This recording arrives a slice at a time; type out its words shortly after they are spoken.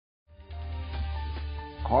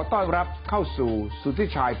ขอต้อนรับเข้าสู่สุทธิ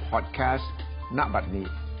ชัยพอดแคสต์ณบัดนี้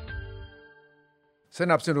ส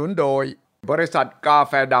นับสนุนโดยบริษัทกา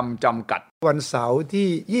แฟดำจำกัดวันเสาร์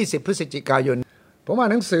ที่20พฤศจิกายนผมอ่า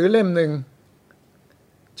นหนังสือเล่มหนึ่ง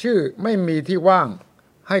ชื่อไม่มีที่ว่าง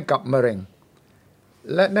ให้กับมะเร็ง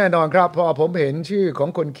และแน่นอนครับพอผมเห็นชื่อของ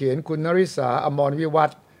คนเขียนคุณนริษาอมรวิวัฒ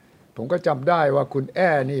น์ผมก็จำได้ว่าคุณแอ้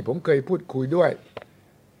นี่ผมเคยพูดคุยด้วย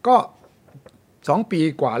ก็2 ปี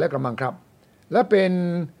กว่าแล้วกระมังครับและเป็น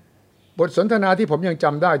บทสนทนาที่ผมยังจ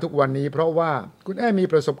ำได้ทุกวันนี้เพราะว่าคุณแอ้มี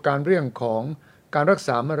ประสบการณ์เรื่องของการรักษ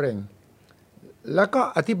ามะเร็งแล้วก็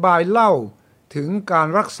อธิบายเล่าถึงการ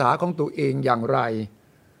รักษาของตัวเองอย่างไร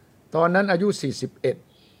ตอนนั้นอายุ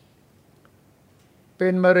41เป็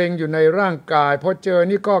นมะเร็งอยู่ในร่างกายพอเจอ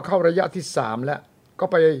นี่ก็เข้าระยะที่3แล้วก็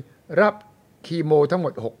ไปรับคีโมทั้งหม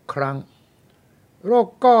ด6 ครั้งโรค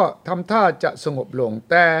ก็ทำท่าจะสงบลง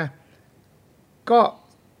แต่ก็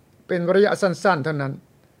เป็นระยะสั้นๆเท่านั้น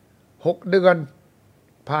6 เดือน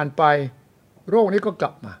ผ่านไปโรคนี้ก็ก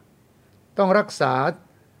ลับมาต้องรักษา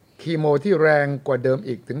คีโมที่แรงกว่าเดิม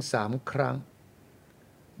อีกถึง3 ครั้ง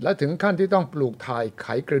และถึงขั้นที่ต้องปลูกถ่ายไข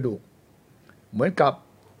กระดูกเหมือนกับ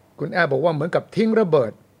คุณแอบอกว่าเหมือนกับทิ้งระเบิ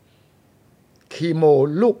ดคีโม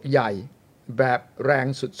ลูกใหญ่แบบแรง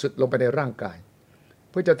สุดๆลงไปในร่างกาย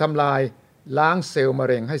เพื่อจะทำลายล้างเซลล์มะ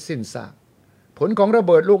เร็งให้สิ้นซากผลของระเ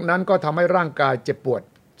บิดลูกนั้นก็ทำให้ร่างกายเจ็บปวด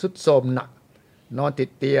ทรุดโทรมหนักนอนติด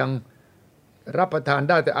เตียงรับประทาน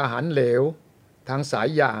ได้แต่อาหารเหลวทางสาย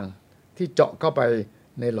ยางที่เจาะเข้าไป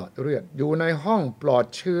ในหลอดเลือดอยู่ในห้องปลอด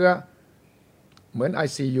เชื้อเหมือน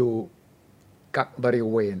ICU กักบริ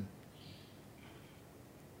เวณ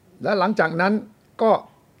และหลังจากนั้นก็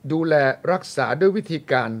ดูแลรักษาด้วยวิธี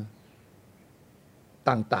การ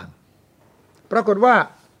ต่างๆปรากฏว่า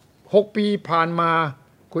6 ปีผ่านมา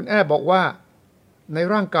คุณแอ้บอกว่าใน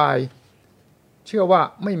ร่างกายเชื่อว่า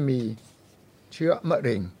ไม่มีเชื้อมะเ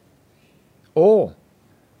ร็งโอ้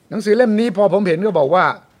หนังสือเล่มนี้พอผมเห็นก็บอกว่า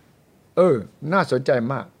น่าสนใจ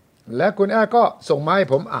มากและคุณแอ้ก็ส่งมาให้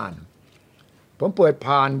ผมอ่านผมเปิด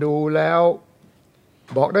ผ่านดูแล้ว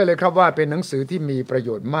บอกได้เลยครับว่าเป็นหนังสือที่มีประโย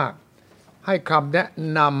ชน์มากให้คำแนะ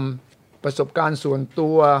นำประสบการณ์ส่วนตั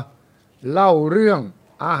วเล่าเรื่อง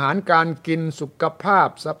อาหารการกินสุขภาพ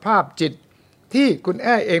สภาพจิตที่คุณแ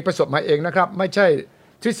อ้เองประสบมาเองนะครับไม่ใช่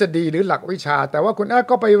ทฤษฎีหรือหลักวิชาแต่ว่าคุณแอ้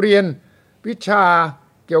ก็ไปเรียนวิชา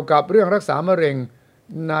เกี่ยวกับเรื่องรักษามะเร็ง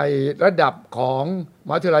ในระดับของม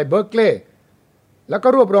หาวิทยาลัยเบิร์กลีย์แล้วก็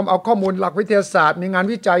รวบรวมเอาข้อมูลหลักวิทยาศาสตร์มีงาน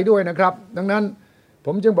วิจัยด้วยนะครับดังนั้นผ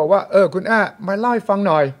มจึงบอกว่าคุณแอ้มาเล่าให้ฟัง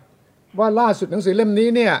หน่อยว่าล่าสุดหนังสือเล่มนี้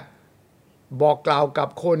เนี่ยบอกกล่าวกับ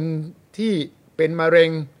คนที่เป็นมะเร็ง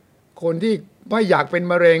คนที่ไม่อยากเป็น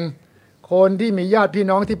มะเร็งคนที่มีญาติพี่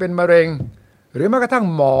น้องที่เป็นมะเร็งหรือแม้กระทั่ง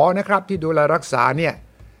หมอนะครับที่ดูแลรักษาเนี่ย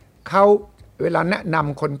เขาเวลาแนะน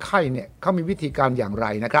ำคนไข้เนี่ยเขามีวิธีการอย่างไร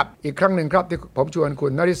นะครับอีกครั้งหนึ่งครับที่ผมชวนคุ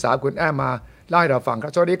ณนริษาคุณแอ้มาเล่าให้เราฟังครั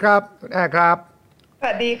บสวัสดีครับคุณแอ้ครับส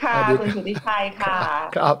วัสดีค่ะคุณสุทธิชัยค่ะ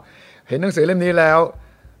ครับเห็นหนังสือเล่มนี้แล้ว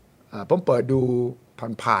ผมเปิดดู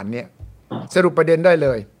ผ่านๆเนี่ยสรุปประเด็นได้เล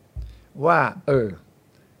ยว่า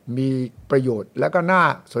มีประโยชน์แล้วก็น่า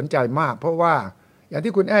สนใจมากเพราะว่าอย่าง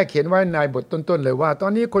ที่คุณแอ้เขียนไว้ในบทต้นๆเลยว่าตอ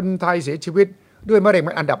นนี้คนไทยเสียชีวิตด้วยมะเร็งเ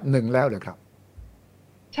ป็นอันดับ1แล้วเลยครับ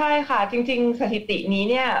ใช่ค่ะจริงๆสถิตินี้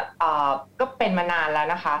เนี่ยก็เป็นมานานแล้ว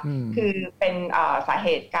นะคะคือเป็นสาเห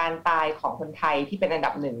ตุการตายของคนไทยที่เป็นอัน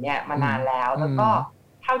ดับ1เนี่ยมานานแล้วแล้วก็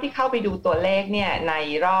เท่าที่เข้าไปดูตัวเลขเนี่ยใน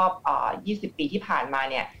รอบ20 ปีที่ผ่านมา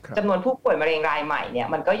เนี่ยจำนวนผู้ป่วยมะเร็งรายใหม่เนี่ย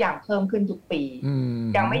มันก็ยังเพิ่มขึ้นทุกปี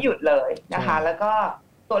ยังไม่หยุดเลยนะคะแล้วก็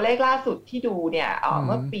ตัวเลขล่าสุดที่ดูเนี่ยเ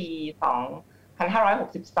มื่อปี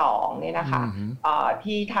2562เนี่ยนะคะ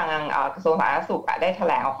ที่ทางกระทรวงสาธารณสุขได้แถ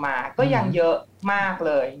ลงออกมาก็ยังเยอะมากเ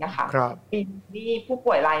ลยนะคะปีนี้ผู้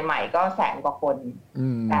ป่วยรายใหม่ก็100,000 กว่าคน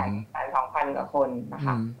120,000 กว่าคนนะค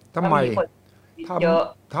ะทำ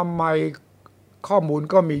ไมข้อมูล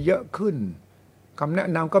ก็มีเยอะขึ้นคำแนะ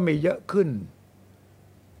นำก็มีเยอะขึ้น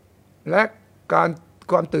และ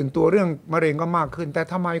ความตื่นตัวเรื่องมะเร็งก็มากขึ้นแต่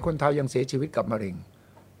ทำไมคนไทยยังเสียชีวิตกับมะเร็ง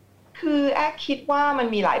คือแอคคิดว่ามัน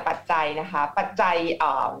มีหลายปัจจัยนะคะปัจจัย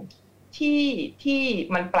ที่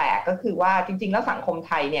มันแปลกก็คือว่าจริงๆแล้วสังคมไ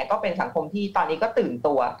ทยเนี่ยก็เป็นสังคมที่ตอนนี้ก็ตื่น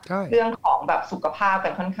ตัวเรื่องของแบบสุขภาพกั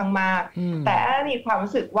นค่อนข้างมากแต่มีความ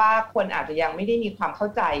รู้สึกว่าคนอาจจะยังไม่ได้มีความเข้า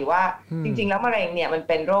ใจว่าจริงๆแล้วมะเร็งเนี่ยมันเ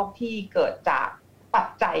ป็นโรคที่เกิดจากปัจ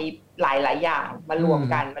จัยหลายๆอย่างมารวม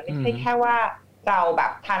กันมันไม่ใช่แค่ว่าเราแบ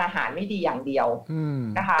บทานอาหารไม่ดีอย่างเดียว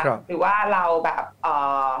นะคะหรือว่าเราแบบ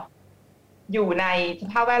อยู่ในส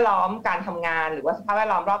ภาพแวดล้อมการทำงานหรือว่าสภาพแวด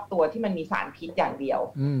ล้อมรอบตัวที่มันมีสารพิษอย่างเดียว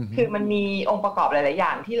คือมันมีองค์ประกอบหลายๆอย่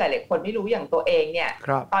างที่หลายๆคนไม่รู้อย่างตัวเองเนี่ย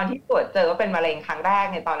ตอนที่ตรวจเจอว่าเป็นมะเร็งครั้งแรก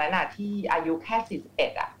เนี่ยตอนนั้นน่ะที่อายุแค่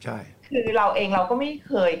41อ่ะใช่ คือเราเองเราก็ไม่เ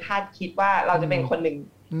คยคาดคิดว่าเราจะเป็นคนหนึ่ง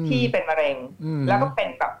ที่เป็นมะเร็งแล้วก็เป็น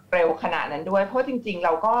แบบเร็วขนาดนั้นด้วยเพราะจริงๆเร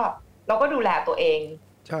าก็ดูแลตัวเอง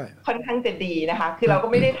ค่อนข้างจะดีนะคะคือเราก็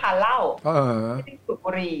ไม่ได้ทานเหล้าไม่ได้สูบบุ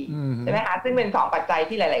หรี่ใช่ไหมคะซึ่งเป็น2ปัจจัย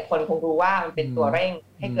ที่หลายๆคนคงรู้ว่ามันเป็นตัวเร่ง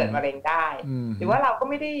ให้เกิดมะเร็งได้หรือว่าเราก็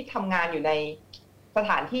ไม่ได้ทำงานอยู่ในสถ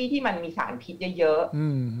านที่ที่มันมีสารพิษเยอะ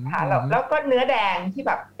ๆนะคะแล้วก็เนื้อแดงที่แ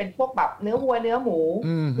บบเป็นพวกแบบเนื้อวัวเนื้อหมู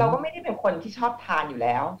เราก็ไม่ได้เป็นคนที่ชอบทานอยู่แ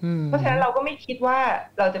ล้วเพราะฉะนั้นเราก็ไม่คิดว่า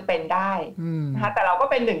เราจะเป็นได้นะคะแต่เราก็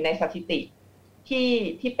เป็นหนึ่งในสถิติ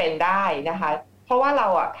ที่เป็นได้นะคะเพราะว่าเรา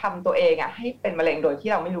ทำตัวเองให้เป็นมะเร็งโดยที่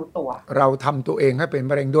เราไม่รู้ตัวเราทำตัวเองให้เป็น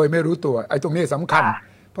มะเร็งโดยไม่รู้ตัวไอ้ตรงนี้สำคัญ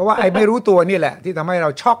เพราะว่าไอ้ไม่รู้ตัวนี่แหละที่ทำให้เรา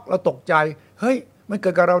ช็อกเราตกใจเฮ้ยมันเกิ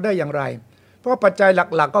ดกับเราได้อย่างไรเพราะปัจจัย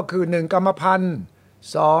หลักๆก็คือ1กรรมพันธุ์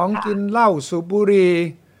2กินเหล้าสูบบุหรี่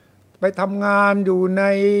ไปทำงานอยู่ใน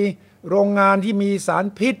โรงงานที่มีสาร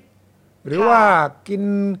พิษหรือว่ากิน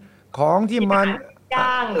ของที่มัน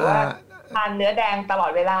ย่างหรือว่าทานเนื้อแดงตลอ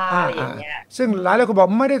ดเวลาอะไรอย่างเงี้ยซึ่งหลายคนบอก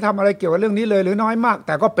ไม่ได้ทำอะไรเกี่ยวกับเรื่องนี้เลยหรือน้อยมากแ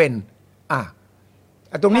ต่ก็เป็น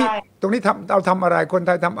ตรงนี้เราทำอะไรคนไท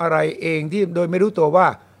ยทำอะไรเองที่โดยไม่รู้ตัวว่า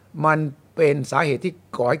มันเป็นสาเหตุที่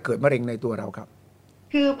ก่อให้เกิดมะเร็งในตัวเราครับ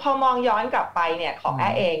คือพอมองย้อนกลับไปเนี่ยของแอ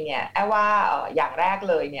เองเนี่ยแอว่าอย่างแรก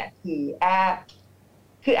เลยเนี่ยคือแ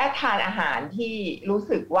อทานอาหารที่รู้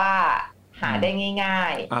สึกว่าหาได้ง่า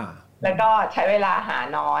ยๆแล้วก็ใช้เวลาหา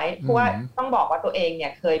น้อยเพราะว่าต้องบอกว่าตัวเองเนี่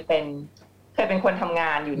ยเคยเป็นคนทำง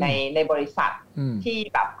านอยู่ในบริษัทที่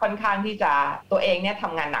แบบค่อนข้างที่จะตัวเองเนี่ยท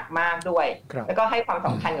ำงานหนักมากด้วยแล้วก็ให้ความส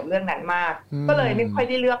ำคัญกับเรื่องนั้นมากก็เลยไม่ค่อย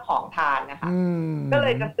ได้เลือกของทานนะคะก็เล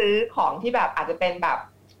ยจะซื้อของที่แบบอาจจะเป็นแบบ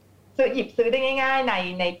หยิบซื้อได้ง่าย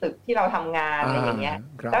ๆในตึกที่เราทำงานอะไรอย่างเงี้ย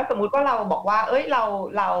แล้วสมมุติว่าเราบอกว่าเอ้ยเ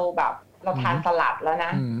ราแบบเราทานสลัดแล้วน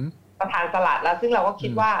ะเราทานสลัดแล้วซึ่งเราก็คิ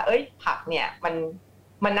ดว่าเอ้ยผักเนี่ย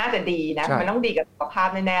มันน่าจะดีนะมันต้องดีกับสุขภาพ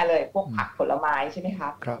แน่ๆเลยพวกผักผลไม้ใช่ไหมคะ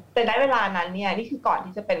แต่ในเวลานั้นเนี่ยนี่คือก่อน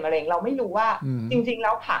ที่จะเป็นมะเร็งเราไม่รู้ว่าจริงๆแล้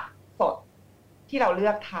วผักสดที่เราเลื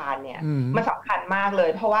อกทานเนี่ยมันสำคัญมากเลย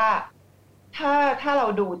เพราะว่าถ้าเรา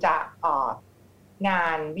ดูจากงา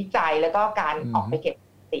นวิจัยแล้วก็การออกไปเก็บ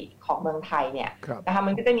ของเมืองไทยเนี่ยนะคะ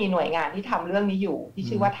มันก็จะมีหน่วยงานที่ทำเรื่องนี้อยู่ที่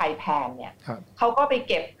ชื่อว่าไทยแพนเนี่ยเขาก็ไป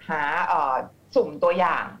เก็บหาสุ่มตัวอ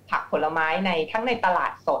ย่างผักผลไม้ทั้งในตลา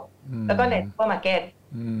ดสดแล้วก็ในซูเปอร์มาร์เก็ต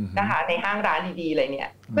นะคะในห้างร้านดีๆเลยเนี่ย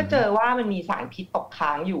ก็เจอว่ามันมีสารพิษตกค้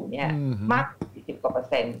างอยู่เนี่ยมาก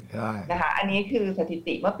40%นะคะอันนี้คือสถิ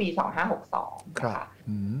ติเมื่อปี2562นะคะ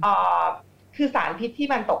คือสารพิษที่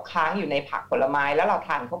มันตกค้างอยู่ในผักผลไม้แล้วเราท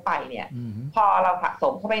านเข้าไปเนี่ยพอเราสะส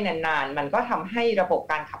มเข้าไปนานๆมันก็ทำให้ระบบ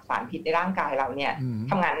การขับสารพิษในร่างกายเราเนี่ย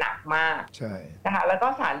ทำงานหนักมากนะคะแล้วก็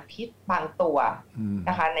สารพิษบางตัว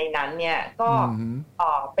นะคะในนั้นเนี่ยก็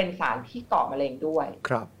เป็นสารที่ก่อมะเร็งด้วย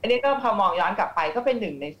อันนี้ก็พอมองย้อนกลับไปก็เป็นห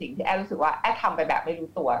นึ่งในสิ่งที่แอดรู้สึกว่าแอดทำไปแบบไม่รู้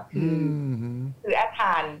ตัวคือแอดท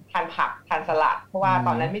านผักทานสลัดเพราะว่าต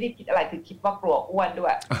อนนั้นไม่ได้คิดอะไรคือคิดว่ากลัวอ้วนด้ว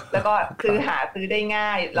ยแล้วก็ซื้อได้ง่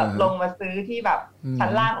ายลงมาซื้อที่แบบชั้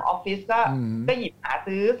นล่างของออฟฟิศก็หยิบหา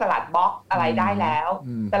ซื้อสลัดบ็อกซ์อะไรได้แล้ว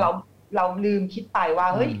แต่เราลืมคิดไปว่า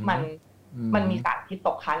เฮ้ยมันมีสารพิษต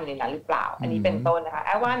กค้างอยู่ในนั้นหรือเปล่าอันนี้เป็นต้นนะคะแอ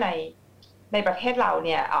บว่าในประเทศเราเ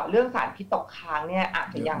นี่ยเรื่องสารพิษตกค้างเนี่ยอาจ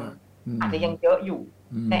จะยังเยอะอยู่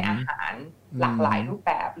ในอาหารหลากหลายรูปแ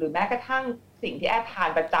บบหรือแม้กระทั่งสิ่งที่แอบทาน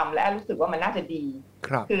ประจำและรู้สึกว่ามันน่าจะดี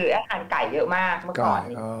คือแอบทานไก่เยอะมากเมื่อก่อน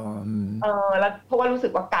นี้แล้วเพราะว่ารู้สึ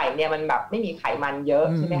กว่าไก่เนี่ยมันแบบไม่มีไขมันเยอะ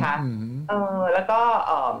ใช่ไหมคะแล้วก็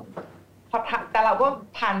พอแต่เราก็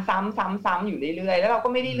ทานซ้ำอยู่เรื่อยๆแล้วเราก็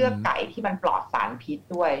ไม่ได้เลือกไก่ที่มันปลอดสารพิษ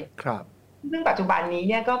ด้วยซึ่งปัจจุบันนี้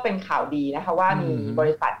เนี่ยก็เป็นข่าวดีนะคะว่ามีบ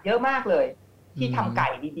ริษัทเยอะมากเลยที่ทำไก่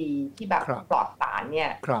ดีๆที่แบบปลอดสารเนี่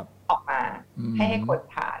ยออกมาให้คน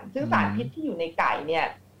ทานซึ่งสารพิษที่อยู่ในไก่เนี่ย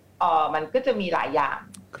มันก็จะมีหลายอย่าง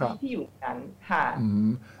ที่อยู่นั้นค่ะ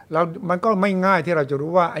แล้วมันก็ไม่ง่ายที่เราจะรู้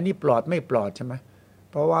ว่าอันนี้ปลอดไม่ปลอดใช่ไหม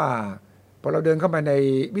เพราะว่าพอเราเดินเข้ามาใน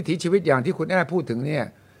วิถีชีวิตอย่างที่คุณแอ้พูดถึงเนี่ย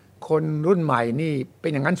คนรุ่นใหม่นี่เป็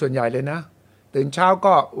นอย่างนั้นส่วนใหญ่เลยนะตื่นเช้า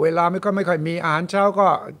ก็เวลาไม่ค่อยมีอาหารเช้าก็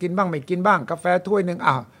กินบ้างไม่กินบ้างกาแฟถ้วยนึง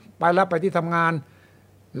ไปแล้วไปที่ทำงาน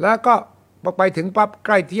แล้วก็ไปถึงปั๊บใก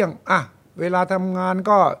ล้เที่ยงเวลาทำงาน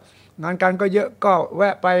ก็งานการก็เยอะก็แว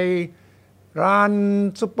ะไปร้าน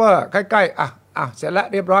ซุปเปอร์ใกล้ๆเสร็จแล้ว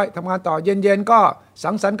เรียบร้อยทำงานต่อเย็นๆก็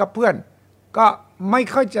สังสรรค์กับเพื่อนก็ไม่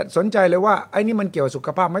ค่อยจะสนใจเลยว่าไอ้นี่มันเกี่ยวกับสุข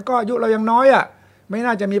ภาพไหมก็อายุเรายังน้อยไม่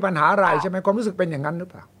น่าจะมีปัญหาอะไรใช่ไหมความรู้สึกเป็นอย่างนั้นหรือ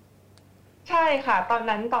เปล่าใช่ค่ะต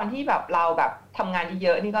อนที่แบบเราแบบทำงานเย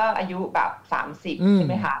อะๆนี่ก็อายุแบบ30ใช่ไ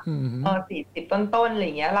หมคะ40ต้นๆอะไร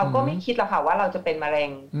เงี้ยเราก็ไม่คิดหรอกค่ะว่าเราจะเป็นมะเร็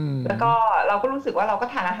งแล้วก็เราก็รู้สึกว่าเราก็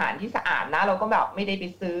ทานอาหารที่สะอาดนะเราก็แบบไม่ได้ไป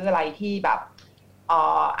ซื้ออะไรที่แบบ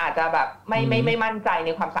อาจจะแบบไม่มั่นใจใน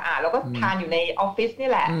ความสะอาดแล้วก็ทานอยู่ในออฟฟิศนี่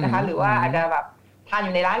แหละนะคะหรือว่าอาจจะแบบทานอ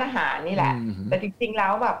ยู่ในร้านอาหารนี่แหละแต่จริงๆแล้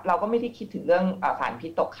วแบบเราก็ไม่ได้คิดถึงเรื่องสารพิ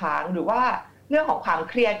ษตกค้างหรือว่าเรื่องของความ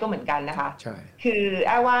เครียดก็เหมือนกันนะคะคือ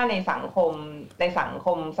ว่าในสังค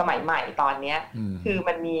มสมัยใหม่ตอนนี้คือ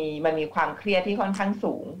มันมีความเครียดที่ค่อนข้าง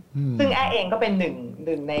สูงซึ่งเองก็เป็นห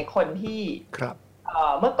นึ่งในคนที่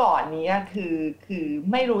เมื่อก่อนนี้คือ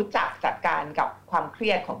ไม่รู้จักจัดการกับความเครี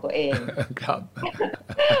ยดของตัวเองครับ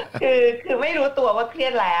คือไม่รู้ตัวว่าเครีย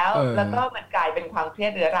ดแล้วก็มันกลายเป็นความเครีย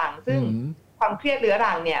ดเรื้อรังซึ่งความเครียดเรื้อ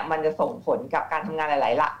รังเนี่ยมันจะส่งผลกับการทำงานหล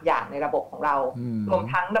ายๆอย่างในระบบของเรารวม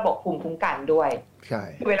ทั้งระบบภูมิคุ้มกันด้วยใช่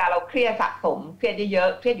เวลาเราเครียดสะสมเครียดเยอะ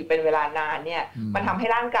ๆเครียดอยู่เป็นเวลานานเนี่ยมันทำให้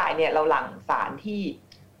ร่างกายเนี่ยเราหลั่งสารที่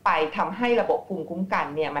ไปทำให้ระบบภูมิคุ้มกัน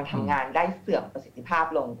เนี่ยมันทำงานได้เสื่อมประสิทธิภาพ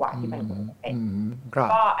ลงกว่าที่มันควรจะเป็น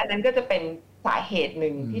ก็อันนั้นก็จะเป็นสาเหตุห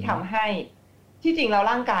นึ่งที่ทำให้ที่จริงแล้ว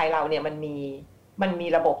ร่างกายเราเนี่ยมันมี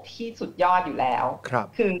ระบบที่สุดยอดอยู่แล้ว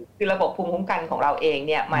คือระบบภูมิคุ้มกันของเราเอง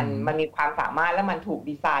เนี่ยมันมีความสามารถและมันถูก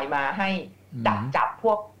ดีไซน์มาให้ดักจับพ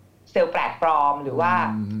วกเซลล์แปลกปลอมหรือ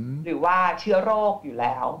ว่าเชื้อโรคอยู่แ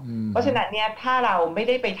ล้วเพราะฉะนั้นเนี่ยถ้าเราไม่ไ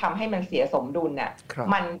ด้ไปทำให้มันเสียสมดุลน่ะ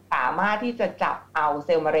มันสามารถที่จะจับเอาเซ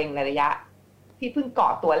ลล์มะเร็งในระยะที่เพิ่งก่อ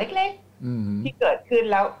ตัวเล็กๆที่เกิดขึ้น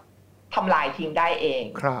แล้วทำลายทิ้งได้เอง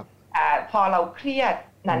พอเราเครียด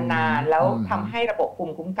นานๆแล้วทำให้ระบบภู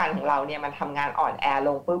มิคุ้มกันของเราเนี่ยมันทำงานอ่อนแอล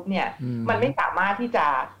งปุ๊บเนี่ยมันไม่สามารถที่จะ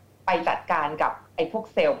ไปจัดการกับไอ้พวก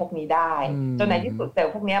เซลล์พวกนี้ได้จนในที่สุดเซล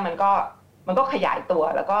ล์พวกนี้มันก็ขยายตัว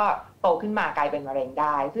แล้วก็โตขึ้นมากลายเป็นมะเร็งไ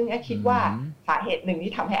ด้ซึ่งคิดว่าสาเหตุหนึ่ง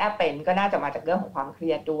ที่ทำให้เป็นก็น่าจะมาจากเรื่องของความเครี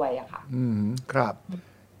ยดด้วยอะค่ะครับ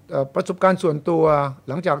ประสบการณ์ส่วนตัว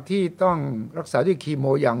หลังจากที่ต้องรักษาด้วยคีโม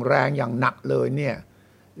อย่างแรงอย่างหนักเลยเนี่ย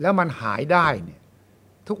แล้วมันหายได้เนี่ย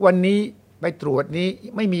ทุกวันนี้ไปตรวจนี้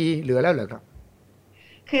ไม่มีเหลือแล้วเหรอครับ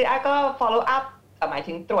คือก็ follow up หมาย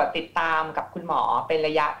ถึงตรวจติดตามกับคุณหมอเป็นร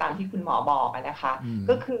ะยะตามที่คุณหมอบอกนะคะ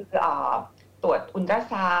ก็คือตรวจอุลตรา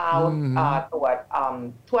ซาวด์ตรวจ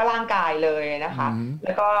ทั่วร่างกายเลยนะคะแ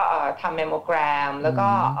ล้วก็ทำแมมโมแกรมแล้วก็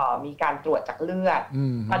มีการตรวจจากเลือด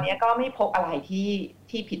ตอนนี้ก็ไม่พบอะไร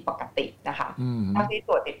ที่ผิดปกตินะคะที่ต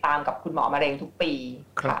รวจติดตามกับคุณหมอมะเร็งทุกปี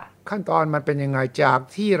ค่ะขั้นตอนมันเป็นยังไงจาก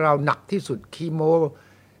ที่เราหนักที่สุดคีโม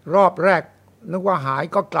รอบแรกนึกว่าหาย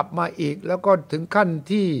ก็กลับมาอีกแล้วก็ถึงขั้น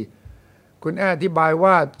ที่คุณอธิบาย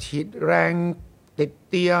ว่าฉีดแรงติด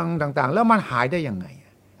เตียงต่างๆแล้วมันหายได้ยังไง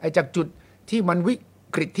ไอ้จากจุดที่มันวิ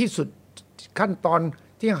กฤตที่สุดขั้นตอน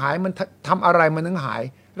ที่หายมันทำอะไรมันถึงหาย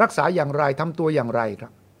รักษาอย่างไรทำตัวอย่างไรครั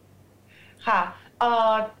บค่ะ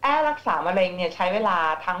รักษามะเร็งเนี่ยใช้เวลา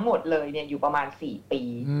ทั้งหมดเลยเนี่ยอยู่ประมาณ4 ปี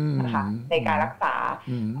นะคะในการรักษา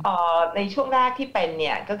ในช่วงแรกที่เป็นเ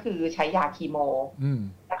นี่ยก็คือใช้ยาคีโม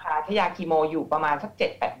นะคะใช้ยาคีโมอยู่ประมาณสัก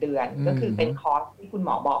 7-8 เดือนก็คือเป็นคอร์สที่คุณหม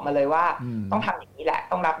อบอกมาเลยว่าต้องทำอย่างนี้แหละ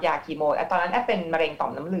ต้องรับยาคีโมตอนนั้นเป็นมะเร็งต่อ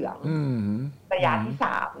มน้ำเหลืองระยะที่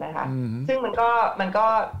3นะคะซึ่งมันก็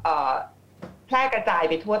แพร่กระจาย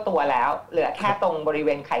ไปทั่วตัวแล้วเหลือแค่ตรงบริเว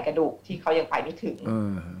ณไขกระดูกที่เขายังไปไม่ถึง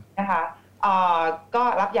นะคะก็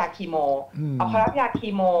รับยาคีโมพอรับยาคี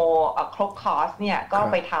โมครบคอร์สเนี่ยก็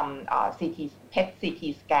ไปทำPET CT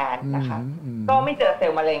สแกนนะคะก็ไม่เจอเซล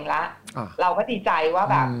ล์มะเร็งละเราก็ดีใจว่า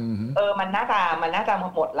แบบมันน่าจะ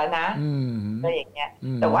หมดแล้วนะอะไรอย่างเงี้ย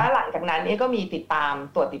แต่ว่าหลังจากนั้นก็มี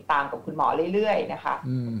ตรวจติดตามกับคุณหมอเรื่อยๆนะคะ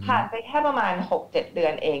ผ่านไปแค่ประมาณ 6-7 เดือ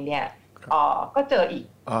นเองเนี่ยก็เจออีก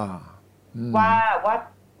ว่า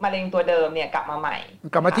มะเร็งตัวเดิมเนี่ยกลับมาใหม่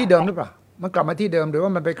กลับมาที่เดิมหรือเปล่ามันกลับมาที่เดิมหรือว่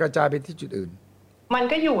ามันไปกระจายไปที่จุดอื่นมัน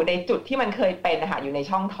ก็อยู่ในจุดที่มันเคยเป็นนะคะอยู่ใน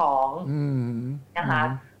ช่องท้องนะคะ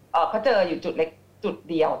เขาเจออยู่จุดเล็กจุด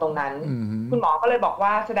เดียวตรงนั้นคุณหมอก็เลยบอกว่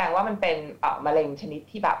าแสดงว่ามันเป็นมะเร็งชนิด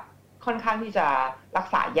ที่แบบค่อนข้างที่จะรัก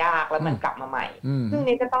ษายากแล้วมันกลับมาใหม่ซึ่ง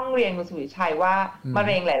นี้ก็ต้องเรียนคุณสุวิชัยว่ามะเ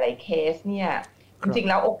ร็งหลายๆเคสเนี่ยจริงๆ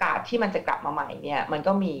แล้วโอกาสที่มันจะกลับมาใหม่เนี่ยมัน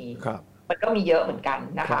ก็มีเยอะเหมือนกัน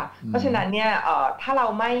นะคะเพราะฉะนั้นเนี่ยถ้าเรา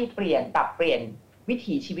ไม่ปรับเปลี่ยนวิ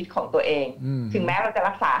ถีชีวิตของตัวเองถึงแม้เราจะ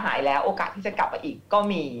รักษาหายแล้วโอกาสที่จะกลับมาอีกก็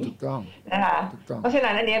มีนะคะเพราะฉะ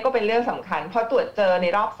นั้นอันนี้ก็เป็นเรื่องสำคัญพอตรวจเจอใน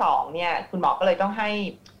รอบ2เนี่ยคุณหมอก็เลยต้องให้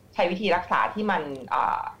ใช้วิธีรักษาที่มั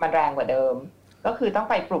นแรงกว่าเดิมก็คือต้อง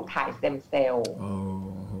ไปปลูกถ่ายสเต็มเซลล์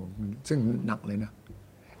ซึ่งหนักเลยนะ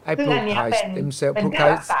ไอ้ปลูกถ่ายสเต็มเซลล์ปลูกถ่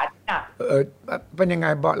ายเป็นยังไง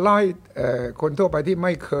บอกเล่าให้คนทั่วไปที่ไ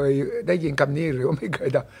ม่เคยได้ยินคำนี้หรือว่าไม่เคย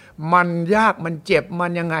ได้มันยากมันเจ็บมั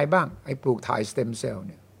นยังไงบ้างไอ้ปลูกถ่ายสเต็มเซลล์เ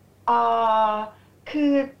นี่ยคื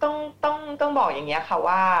อต้องบอกอย่างเงี้ยค่ะ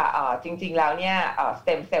ว่าจริงๆแล้วเนี่ยสเ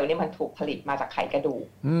ต็มเซลล์เนี่ยมันถูกผลิตมาจากไขกระดูก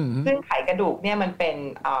ซึ่งไขกระดูกเนี่ยมันเ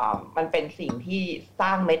ป็นสิ่งที่สร้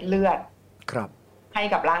างเม็ดเลือดครับ ให้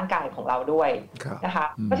กับร่างกายของเราด้วยนะคะ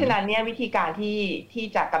เพราะฉะนั้นเนี่ยวิธีการที่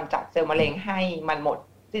จะกำจัดเซลล์มะเร็งให้มันหมด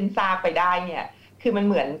สิ้นซากไปได้เนี่ยคือมัน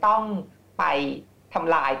เหมือนต้องไปท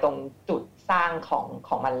ำลายตรงจุดสร้าง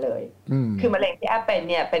ของมันเลยคือมะเร็งที่แอปเป็น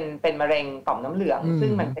เนี่ยเป็นมะเร็งต่อมน้ำเหลืองซึ่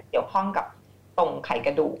งมันจะเกี่ยวข้องกับตรงไขก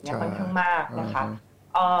ระดูกเนี่ยค่อนข้างมากนะคะ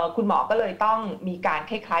คุณหมอก็เลยต้องมีการ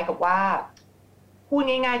คล้ายๆกับว่าพูด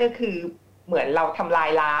ง่ายๆก็คือเหมือนเราทำลาย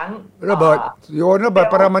ล้างระเบิดโยนระเบิด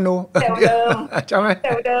ปรมาณูเซลล์เดิมใช่ไหมเซ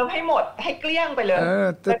ลล์เดิมให้หมดให้เกลี้ยงไปเลย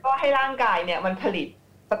แล้วก็ให้ร่างกายเนี่ยมันผลิต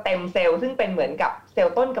สเต็มเซลล์ซึ่งเป็นเหมือนกับเซล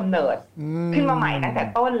ล์ต้นกำเนิดขึ้นมาใหม่ตั้งแต่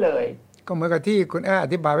ต้นเลยก็เหมือนกับที่คุณแออ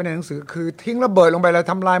ธิบายไว้ในหนังสือคือทิ้งระเบิดลงไปแล้ว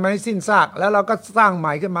ทำลายมันให้สิ้นซากแล้วเราก็สร้างให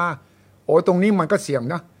ม่ขึ้นมาโอ้ตรงนี้มันก็เสี่ยง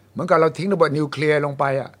นะเหมือนกับเราทิ้งระเบิดนิวเคลียร์ลงไป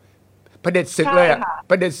อ่ะเผด็จศึกเลยอ่ะเ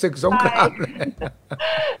ผด็จศึกสงครามเลย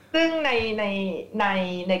ซึ่ง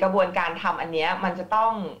ในกระบวนการทำอันเนี้ยมันจะต้อ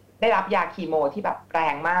งได้รับยาคีโมที่แบบแร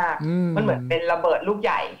งมากมันเหมือนเป็นระเบิดลูกใ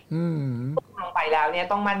หญ่ลงไปแล้วเนี่ย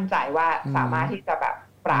ต้องมั่นใจว่าสามารถที่จะแบบ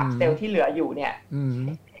ปราบเซลล์ที่เหลืออยู่เนี่ย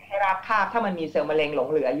ให้ราบคาบถ้ามันมีเซลล์มะเร็งหลง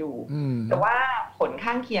เหลืออยู่แต่ว่าผล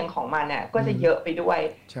ข้างเคียงของมันเนี่ยก็จะเยอะไปด้วย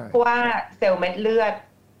เพราะว่าเซลล์เม็ดเลือด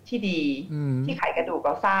ที่ดีที่ไขกระดูกเร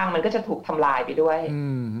าสร้างมันก็จะถูกทำลายไปด้วย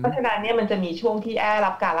เพราะฉะนั้นเนี่ยมันจะมีช่วงที่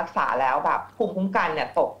รับการรักษาแล้วแบบภูมิคุ้มกันเนี่ย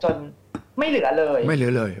ตกจนไม่เหลือเลยไ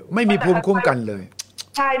ม่มีภูมิคุ้มกันเลย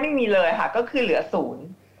ใช่ไม่มีเลยค่ะก็คือเหลือศูนย์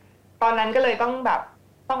ตอนนั้นก็เลยต้อง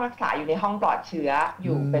รักษาอยู่ในห้องปลอดเชื้ออ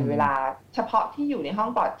ยู่เป็นเวลาเฉพาะที่อยู่ในห้อง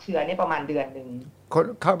ปลอดเชื้อเนี่ยประมาณเดือนนึง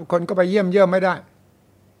คนก็ไปเยี่ยมไม่ได้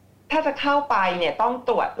ถ้าจะเข้าไปเนี่ยต้อง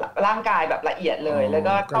ตรวจร่างกายแบบละเอียดเลยแล้ว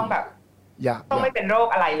ก็ต้องแบบต้องไม่เป็นโรค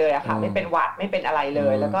อะไรเลยอะค่ะไม่เป็นหวัดไม่เป็นอะไรเล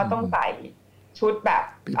ยแล้วก็ต้องใส่ชุดแบบ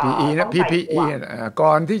PPE นะ PPE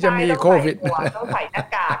ก่อนที่จะมีโควิดต้องใส่หน้า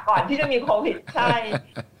กากก่อนที่จะมีโควิดใช่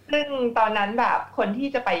ซึ่งตอนนั้นแบบคนที่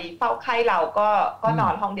จะไปเฝ้าไข้เราก็นอ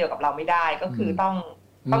นห้องเดียวกับเราไม่ได้ก็คือต้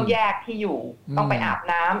องแยกที่อยู่ต้องไปอาบ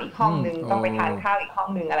น้ำอีกห้องนึงต้องไปทานข้าวอีกห้อง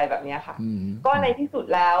นึงอะไรแบบนี้ค่ะก็ในที่สุด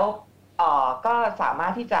แล้วก็สามาร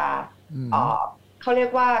ถที่จะเขาเรีย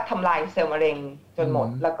กว่าทำลายเซลล์มะเร็งจนหมด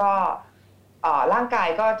แล้วก็ร่างกาย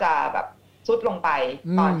ก็จะแบบทรุดลงไป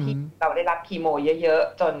ตอนที่เราได้รับคีโมเยอะ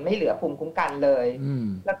ๆจนไม่เหลือภูมิคุ้มกันเลย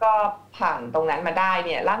แล้วก็ผ่านตรงนั้นมาได้เ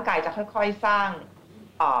นี่ยร่างกายจะค่อยๆสร้าง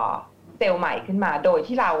เซลล์ใหม่ขึ้นมาโดย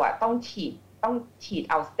ที่เราต้องฉีด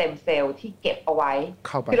เอาสเต็มเซลล์ที่เก็บเอาไว้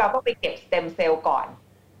คือเราต้องไปเก็บสเต็มเซลล์ก่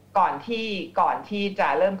อนที่จะ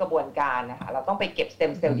เริ่มกระบวนการนะคะเราต้องไปเก็บสเต็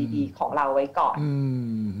มเซลล์ดีๆของเราไว้ก่อน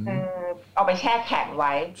เอาไปแช่แข็งไ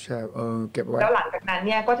ว้เก็บไว้แล้วหลังจากนั้นเ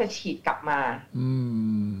นี่ยก็จะฉีดกลับมา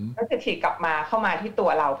ก็จะฉีดกลับมาเข้ามาที่ตัว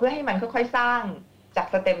เราเพื่อให้มันค่อยๆสร้างจาก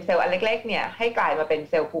สเต็มเซลล์อันเล็กๆเนี่ยให้กลายมาเป็น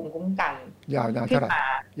เซลล์ภูมิคุ้มกันยาวนานเ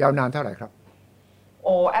ท่าไหร่ครับโ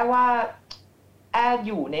อ้แอว่าอ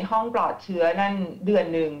ยู่ในห้องปลอดเชื้อนั่นเดือน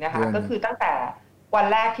นึงนะคะก็คือตั้งแต่วัน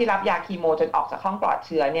แรกที่รับยาคีโมจนออกจากห้องปลอดเ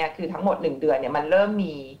ชื้อเนี่ยคือทั้งหมด1เดือนเนี่ยมันเริ่ม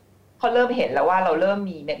มีเขาเริ่มเห็นแล้วว่าเราเริ่ม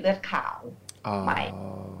มีเม็ดเลือดขาวใหม่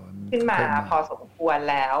ขึ้นมาพอสมควร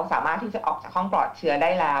แล้วสามารถที่จะออกจากห้องปลอดเชื้อได้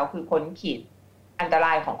แล้วคือพ้นขีดอันตร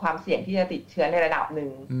ายของความเสี่ยงที่จะติดเชื้อในระดับหนึ่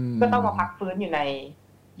งก็ต้องมาพักฟื้นอยู่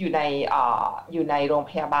ในโรง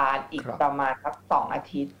พยาบาลอีกประมาณสัก2 อา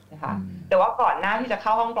ทิตย์นะคะแต่ว่าก่อนหน้าที่จะเข้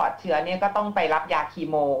าห้องปลอดเชื้อเนี่ยก็ต้องไปรับยาคี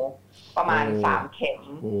โมประมาณ3 เข็ม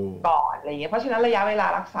ก่อนอะไรเงี้ยเพราะฉะนั้นระยะเวลา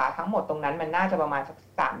รักษาทั้งหมดตรงนั้นมันน่าจะประมาณสัก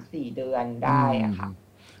 3-4 เดือนได้อะค่ะ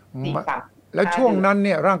แล้วช่วงนั้นเ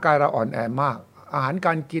นี่ยร่างกายเราอ่อนแอมากอาหารก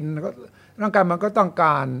ารกินก็ร่างกายมันก็ต้องก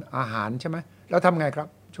ารอาหารใช่ไหมแล้วทำไงครับ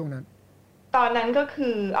ช่วงนั้นตอนนั้นก็คื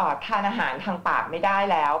อทานอาหารทางปากไม่ได้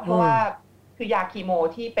แล้วเพราะว่าคือยาคีโม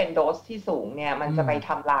ที่เป็นโดสที่สูงเนี่ยมันจะไปท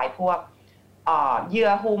ำลายพวกเยื่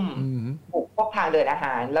อหุ้มบุกพวกทางเดินอาห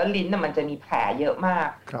ารแล้วลิ้นน่ะมันจะมีแผลเยอะมาก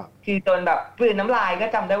คือจนแบบกลืนน้ำลายก็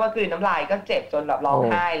จำได้ว่ากลืนน้ำลายก็เจ็บจนแบบร้อง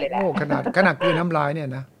ไห้เลยแหละขนาดกลืนน้ำลายเนี่ย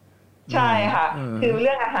นะใช่ค่ะคือเ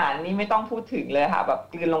รื่องอาหารนี่ไม่ต้องพูดถึงเลยค่ะแบบ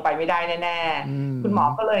กลืนลงไปไม่ได้แน่ๆคุณหมอ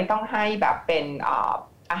ก็เลยต้องให้แบบเป็น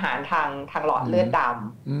อาหารทางหลอดเลือดด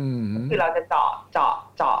ำคือเราจะเจ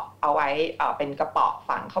าะเอาไว้เป็นกระเป๋อ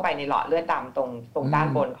ฝังเข้าไปในหลอดเลือดดำตรงด้าน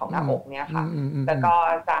บนของหน้าอกเนี่ยค่ะแล้วก็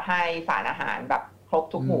จะให้สารอาหารแบบครบ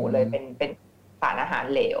ทุกหมู่เลยเป็นสารอาหาร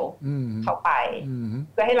เหลวเข้าไป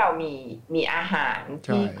เพื่อให้เรามีอาหาร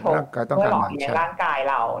ที่ครบเพื่อหล่อเลี้ยงร่างกาย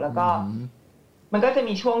เราแล้วก็มันก็จะ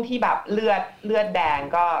มีช่วงที่แบบเลือดแดง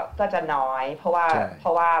ก็จะน้อยเพราะ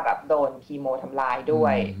ว่าแบบโดนคีโมทำลายด้ว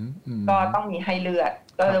ยก็ต้องมีให้เลือด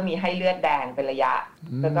ก็จะมีให้เลือดแดงเป็นระยะ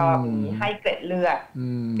แล้วก็มีให้เกล็ดเลือด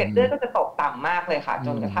ก็จะตกต่ำมากเลยค่ะจ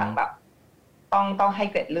นกระทั่งแบบต้องให้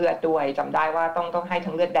เกล็ดเลือดด้วยจำได้ว่าต้องให้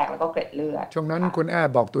ทั้งเลือดแดงแล้วก็เกล็ดเลือดช่วงนั้นคุณแอ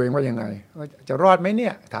บอกตัวเองว่ายังไงว่าจะรอดไหมเนี่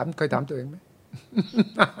ยเคยถามตัวเองไหม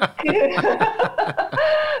คือ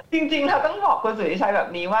จริงๆเราต้องบอกคุณสุทธิชัยแบบ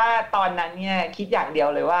นี้ว่าตอนนั้นเนี่ยคิดอย่างเดียว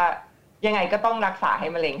เลยว่ายังไงก็ต้องรักษาให้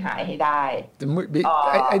มะเร็งหายให้ได้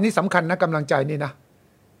ไอ้นี่สำคัญนะกำลังใจนี่นะ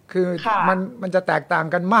คือมันจะแตกต่าง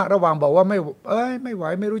กันมากระหว่างบอกว่าไม่ไหว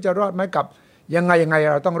ไม่รู้จะรอดไหมกับยังไง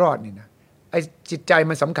เราต้องรอดนี่นะไอ้จิตใจ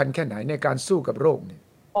มันสำคัญแค่ไหนในการสู้กับโรคนี่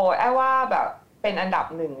โอ้แอว่าแบบเป็นอันดับ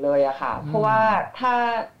หนึ่งเลยอะค่ะเพราะว่า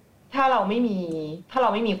ถ้าเราไม่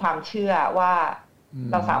มีความเชื่อว่า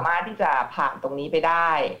เราสามารถที่จะผ่านตรงนี้ไปได้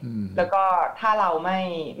แล้วก็ถ้าเราไ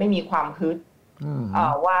ม่มีความฮึด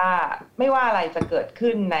ว่าไม่ว่าอะไรจะเกิด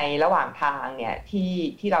ขึ้นในระหว่างทางเนี่ย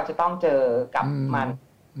ที่เราจะต้องเจอกับมัน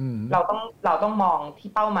เราต้องมองที่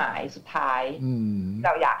เป้าหมายสุดท้ายเร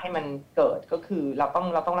าอยากให้มันเกิดก็คือเราต้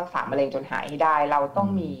องรักษามะเร็งจนหายให้ได้เราต้อง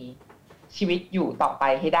มีชีวิตอยู่ต่อไป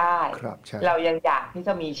ให้ได้เรายังอยากที่จ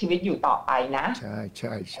ะมีชีวิตอยู่ต่อไปนะใช่ใ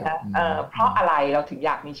ช่ใช่เพราะอะไรเราถึงอ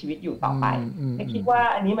ยากมีชีวิตอยู่ต่อไปคิดว่า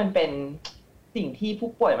อันนี้มันเป็นสิ่งที่ผู้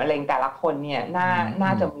ป่วยมะเร็งแต่ละคนเนี่ยน่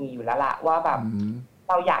าจะมีอยู่แล้วละว่าแบบ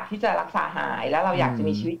เราอยากที่จะรักษาหายแล้วเราอยากจะ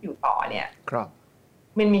มีชีวิตอยู่ต่อเนี่ย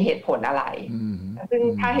มันมีเหตุผลอะไรซึ่ง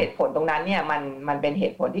ถ้าเหตุผลตรงนั้นเนี่ยมันเป็นเห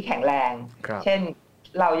ตุผลที่แข็งแรงเช่น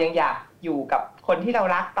เรายังอยากอยู่กับคนที่เรา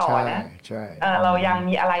รักต่อนะเรายัง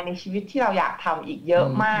มีอะไรในชีวิตที่เราอยากทำอีกเยอะ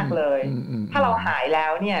มากเลยถ้าเราหายแล้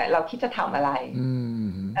วเนี่ยเราคิดจะทำอะไร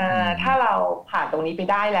ถ้าเราผ่านตรงนี้ไป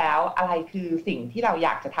ได้แล้วอะไรคือสิ่งที่เราอย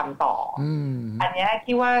ากจะทำต่ออันนี้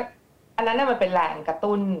คิดว่าอันนั้นมันเป็นแรงกระ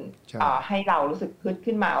ตุ้นให้เรารู้สึกพึด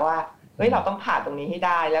ขึ้นมาว่าเฮ้ยเราต้องผ่านตรงนี้ให้ไ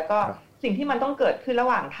ด้แล้วก็สิ่งที่มันต้องเกิดขึ้นระ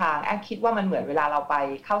หว่างทางแอคิดว่ามันเหมือนเวลาเราไป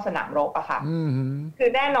เข้าสนามรบอะค่ะคือ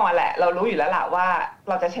แน่นอนแหละเรารู้อยู่แล้วล่ะว่า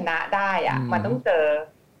เราจะชนะได้อะมันต้องเจอ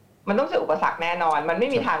อุปสรรคแน่นอนมันไม่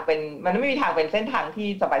มีทางเป็นเส้นทางที่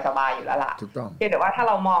สบายๆอยู่แล้วล่ะเพียงแต่ว่าถ้าเ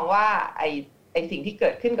รามองว่าไอสิ่งที่เกิ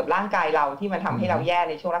ดขึ้นกับร่างกายเราที่มันทำให้เราแย่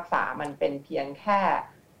ในช่วงรักษามันเป็นเพียงแค่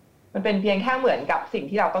เหมือนกับสิ่ง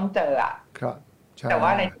ที่เราต้องเจออะแต่ว่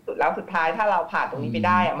าในที่สุดแล้วสุดท้ายถ้าเราผ่านตรงนี้ไปไ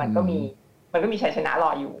ด้อะมันก็มีชัยชนะร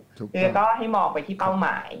ออยู่คือก็ให้มองไปที่เป้าหม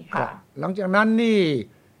ายค่ะหลังจากนั้นนี่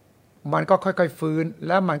มันก็ค่อยๆฟื้นแ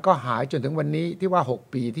ล้วมันก็หายจนถึงวันนี้ที่ว่า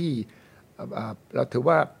6ปีที่เราถือ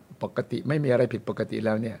ว่าปกติไม่มีอะไรผิดปกติแ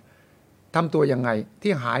ล้วเนี่ยทำตัวยังไง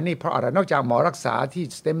ที่หายนี่เพราะอะไรนอกจากหมอรักษาที่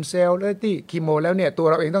สเต็มเซลล์และที่คีโมแล้วเนี่ยตัว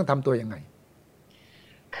เราเองต้องทำตัวยังไง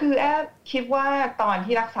คือแอบคิดว่าตอน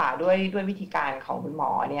ที่รักษาด้วยวิธีการของคุณหม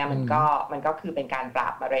อเนี่ยมันก็คือเป็นการปรา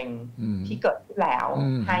บมะเร็งที่เกิดขึ้นแล้ว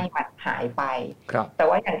ให้มันหายไปแต่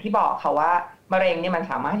ว่าอย่างที่บอกค่ะว่ามะเร็งเนี่ยมัน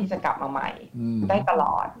สามารถที่จะกลับมาใหม่ได้ตล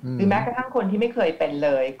อดหรือแม้กระทั่งคนที่ไม่เคยเป็นเล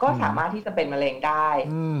ยก็สามารถที่จะเป็นมะเร็งได้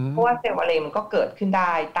เพราะว่าเซลล์มะเร็งมันก็เกิดขึ้นไ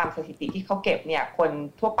ด้ตามสถิติที่เขาเก็บเนี่ยคน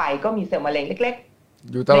ทั่วไปก็มีเซลล์มะเร็งเล็ก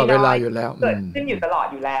ๆอยู่ตลอดเวลาอยู่แล้วเกิดขึ้นอยู่ตลอด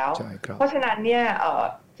อยู่แล้วเพราะฉะนั้นเนี่ย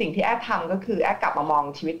สิ่งที่แอดทำก็คือแอดกลับมามอง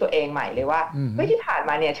ชีวิตตัวเองใหม่เลยว่าเฮ้ยที่ผ่านม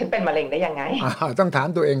าเนี่ยฉันเป็นมะเร็งได้ยังไงต้องถาม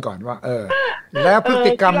ตัวเองก่อนว่าแล้วพฤ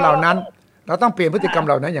ติกรรมเหล่านั้นเราต้องเปลี่ยนพฤติกรรมเ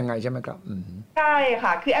หล่านั้นยังไงใช่ไหมครับใช่ค่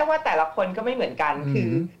ะคือแอดว่าแต่ละคนก็ไม่เหมือนกันคือ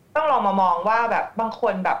ต้องลองมามองว่าแบบบางค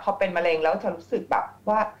นแบบพอเป็นมะเร็งแล้วจะรู้สึกแบบ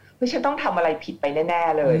ว่าเฮ้ยฉันต้องทำอะไรผิดไปแน่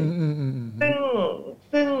ๆเลย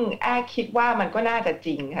ซึ่งแอดคิดว่ามันก็น่าจะจ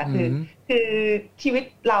ริงค่ะคือชีวิต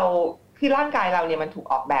เราคือร่างกายเราเนี่ยมันถูก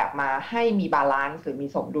ออกแบบมาให้มีบาลานซ์หรือมี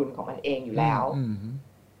สมดุลของมันเองอยู่แล้ว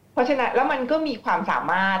เพราะฉะนั้นแล้วมันก็มีความสา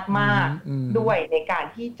มารถมากด้วยในการ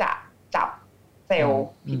ที่จะจับเซลล์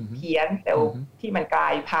ผิดเพี้ยนเซลล์ที่มันกลา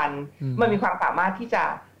ยพันธุ์มันมีความสามารถที่จะ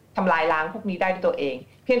ทำลายล้างพวกนี้ได้ด้วยตัวเอง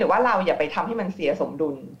เพียงแต่ว่าเราอย่าไปทำให้มันเสียสมดุ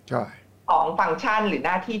ลของฟังก์ชันหรือห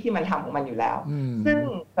น้าที่ที่มันทำของมันอยู่แล้วซึ่ง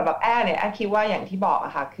สำหรับแอร์เนี่ยแอร์คิดว่าอย่างที่บอกอ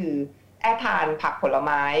ะค่ะคือแอร์ทานผักผลไ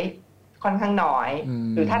ม้ค่อนข้างน้อย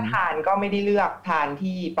หรือถ้าทานก็ไม่ได้เลือกทาน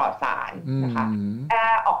ที่ปลอดสารนะคะแอ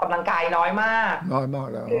ร์ออกกำลังกายน้อยมากแ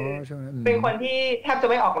ล้วเป็นคนที่แทบจะ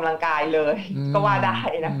ไม่ออกกำลังกายเลยก็ว่าได้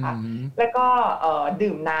นะคะแล้วก็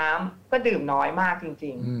ดื่มน้ำก็ดื่มน้อยมากจ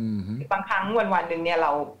ริงๆบางครั้งวันๆนึงเนี่ย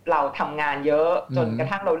เราทำงานเยอะจนกระ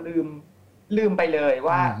ทั่งเราลืมไปเลย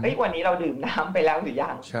ว่าเอ้ยวันนี้เราดื่มน้ำไปแล้วหรือ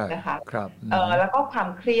ยังนะคะแล้วก็ความ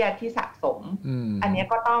เครียดที่สะสมอันนี้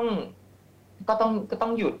ก็ต้อ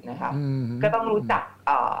งหยุดนะคะก็ต้องรู้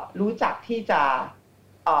จักที่จะ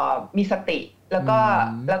มีสติแล้ว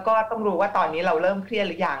ก็ต้องรู้ว่าตอนนี้เราเริ่มเครียด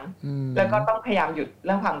หรือยังแล้วก็ต้องพยายามหยุดเ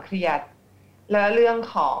รื่องความเครียดแล้วเรื่อง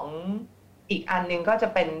ของอีกอันนึงก็จะ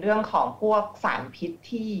เป็นเรื่องของพวกสารพิษ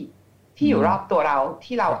ที่อยู่รอบตัวเรา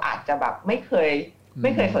ที่เราอาจจะแบบไม่เ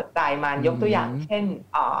คยสนใจมันยกตัวอย่างเช่น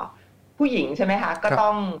ผู้หญิงใช่ไหมคะ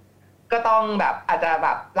ก็ ก็ต้องแบบอาจจะแบ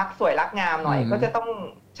บรักสวยรักงามหน่อยก็จะต้อง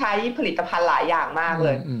ใช้ผลิตภัณฑ์หลายอย่างมากเล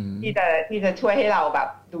ยที่จะช่วยให้เราแบบ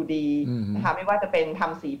ดูดีนะคะไม่ว่าจะเป็นท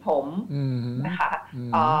ำสีผมนะคะ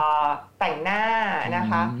แต่งหน้านะ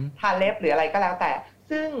คะทาเล็บหรืออะไรก็แล้วแต่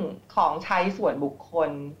ซึ่งของใช้ส่วนบุคคล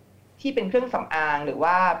ที่เป็นเครื่องสำอางหรือ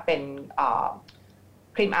ว่าเป็น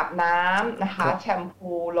ครีมอาบน้ำนะคะแชมพู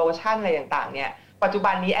โลชั่นอะไรต่างๆเนี่ยปัจจุ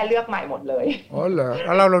บันนี้เลือกใหม่หมดเลยอ๋อเหรอแ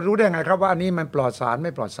ล้วเรารู้ได้ไงครับว่าอันนี้มันปลอดสารไ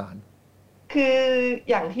ม่ปลอดสารคือ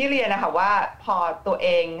อย่างที่เรียนนะคะว่าพอตัวเอ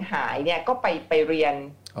งหายเนี่ยก็ไปเรีย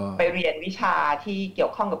นวิชาที่เกี่ย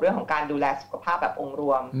วข้องกับเรื่องของการดูแลสุขภาพแบบองค์ร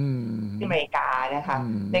วมที่อเมริกานะคะ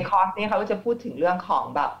ในคอร์สนี้เขาจะพูดถึงเรื่องของ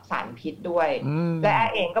แบบสารพิษด้วยและ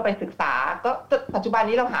เองก็ไปศึกษาก็ปัจจุบัน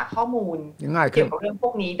นี้เราหาข้อมูลเกี่ยวกับเรื่องพว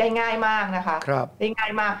กนี้ได้ง่ายมากนะคะได้ง่า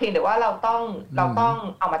ยมากเพียงแต่ว่าเราต้อง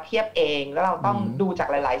เอามาเทียบเองแล้วเราต้องดูจาก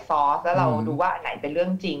หลายๆซอสแล้วเราดูว่าอันไหนเป็นเรื่อ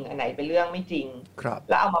งจริงอันไหนเป็นเรื่องไม่จริง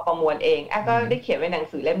แล้วเอามาประมวลเองก็ได้เขียนไว้ในหนัง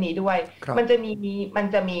สือเล่มนี้ด้วยมันจะ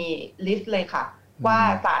มีลิสต์เลยค่ะว่า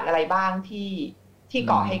สารอะไรบ้างที่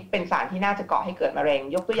ก่อให้เป็นสารที่น่าจะก่อให้เกิดมะเร็ง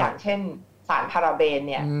ยกตัวอย่างเช่นสารพาราเบน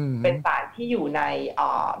เนี่ยเป็นสารที่อยู่ใน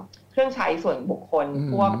เครื่องใช้ส่วนบุคคล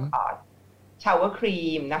พวกชาวเวอร์ครี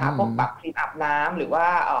มนะคะพวกแบบครีมอาบน้ำหรือว่า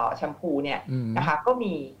แชมพูเนี่ยนะคะก็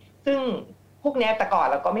มีซึ่งพวกนี้แต่ก่อน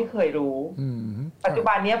เราก็ไม่เคยรู้ปัจจุ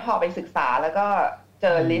บันนี้พอไปศึกษาแล้วก็เจ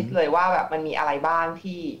อลิสต์เลยว่าแบบมันมีอะไรบ้าง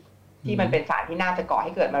ที่มันเป็นสารที่น่าจะก่อใ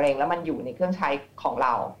ห้เกิดมะเร็งแล้วมันอยู่ในเครื่องใช้ของเร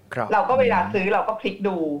าก็เวลาซื้อเราก็พลิก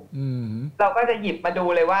ดูเราก็จะหยิบมาดู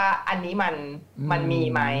เลยว่าอันนี้มันมี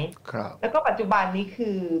ไหมแล้วก็ปัจจุบันนี้คื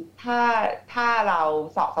อถ้าเรา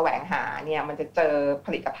เสาะแสวงหาเนี่ยมันจะเจอผ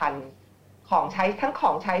ลิตภัณฑ์ของใช้ทั้งข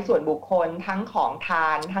องใช้ส่วนบุคคลทั้งของทา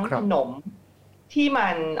นทั้งขนมที่มั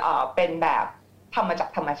นเป็นแบบทำมาจาก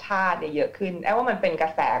ธรรมชาติเนี่ยเยอะขึ้นว่ามันเป็นกร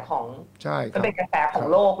ะแสของมันเป็นกระแสของ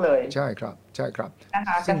โลกเลยใช่ครับนะค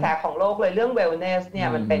ะกระแสของโลกเลยเรื่อง wellness เนี่ย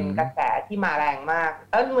มันเป็นกระแสที่มาแรงมาก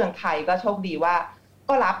เมืองไทยก็โชคดีว่า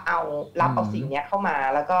ก็รับเอาสิ่งนี้เข้ามา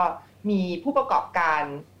แล้วก็มีผู้ประกอบการ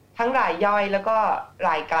ทั้งรายย่อยแล้วก็ร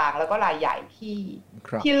ายกลางแล้วก็รายใหญ่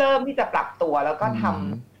ที่เริ่มที่จะปรับตัวแล้วก็ท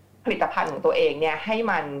ำผลิตภัณฑ์ของตัวเองเนี่ยให้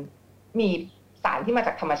มันมีสารที่มาจ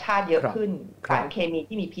ากธรรมชาติเยอะขึ้นสารเคมี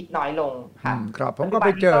ที่มีพิษน้อยลงค่ะครับผมก็ไป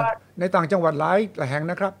เจอในต่างจังหวัดหลายแห่ง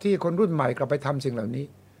นะครับที่คนรุ่นใหม่กลับไปทำสิ่งเหล่านี้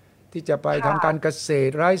ที่จะไปทำการเกษต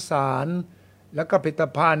รไร้สารแล้วก็ผลิต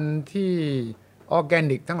ภัณฑ์ที่ออร์แก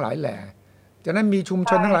นิกทั้งหลายแหล่จากนั้นมีชุม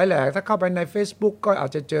ชนทั้งหลายแหล่ถ้าเข้าไปใน Facebook ก็อา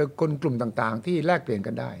จจะเจอกลุ่มต่างๆที่แลกเปลี่ยน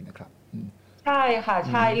กันได้นะครับใช่ค่ะ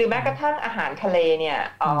ใช่หรือแม้กระทั่งอาหารทะเลเนี่ย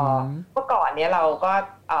เมื่อก่อนเนี้ยเราก็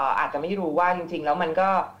อาจจะไม่รู้ว่าจริงๆแล้วมันก็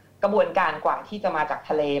กระบวนการกว่าที่จะมาจาก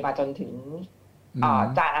ทะเลมาจนถึง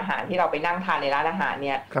จานอาหารที่เราไปนั่งทานในร้านอาหารเ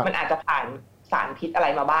นี่ยมันอาจจะผ่านสารพิษอะไร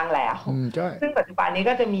มาบ้างแล้วซึ่งปัจจุบันนี้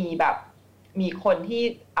ก็จะมีคนที่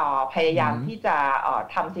พยายามที่จะ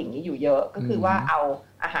ทำสิ่งนี้อยู่เยอะก็คือว่าเอา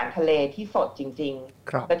อาหารทะเลที่สดจริง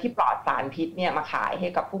ๆและที่ปลอดสารพิษเนี่ยมาขายให้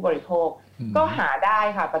กับผู้บริโภคก็หาได้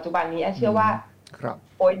ค่ะปัจจุบันนี้เชื่อว่า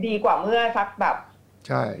โอ้ยดีกว่าเมื่อสักแบบใ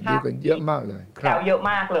ช่ดีกว่าเยอะมากเลยแล้วเยอะ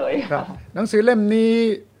มากเลยหนังสือเล่มนี้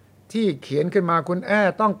ที่เขียนขึ้นมาคุณ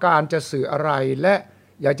ต้องการจะสื่ออะไรและ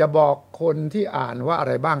อยากจะบอกคนที่อ่านว่าอะ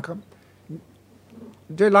ไรบ้างครับ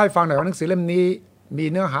ช่วยเล่าให้ฟังหน่อยว่าหนังสือเล่มนี้มี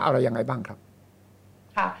เนื้อหาอะไรยังไงบ้างครับ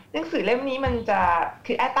ค่ะหนังสือเล่มนี้มันจะ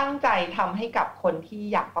คือตั้งใจทำให้กับคนที่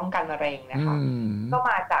อยากป้องกันมะเร็งนะคะก็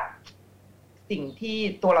มาจากสิ่งที่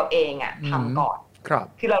ตัวเราเองทำก่อน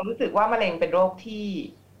คือเรารู้สึกว่ามะเร็งเป็นโรคที่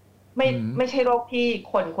ไม่ใช่โรคที่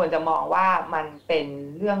คนควรจะมองว่ามันเป็น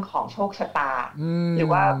เรื่องของโชคชะตาหรือ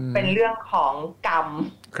ว่าเป็นเรื่องของกรรม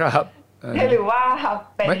ครับหรือว่า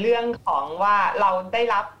เป็นเรื่องของว่าเราได้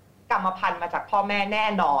รับกรรมพันธุ์มาจากพ่อแม่แน่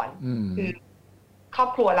นอนคือครอบ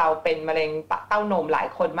ครัวเราเป็นมะเร็งเต้านมหลาย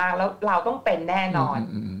คนมากแล้วเราต้องเป็นแน่นอน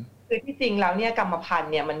คือที่จริงแล้วเนี่ยกรรมพัน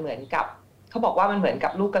ธุ์เนี่ยมันเหมือนกับเขาบอกว่ามันเหมือนกั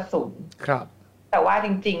บลูกกระสุนครับแต่ว่าจ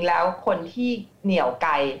ริงๆแล้วคนที่เหนี่ยวไก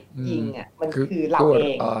ยิงมันคือเราเอ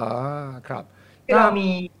งครับคือเรา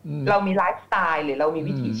มีไลฟ์สไตล์หรือเรามี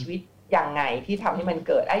วิถีชีวิตยังไงที่ทำให้มัน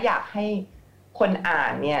เกิดอยากให้คนอ่า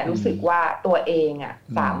นเนี่ยรู้สึกว่าตัวเอง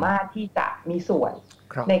สามารถที่จะมีส่วน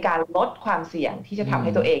ในการลดความเสี่ยงที่จะทำใ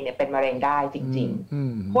ห้ตัวเองเนี่ยเป็นมะเร็งได้จริง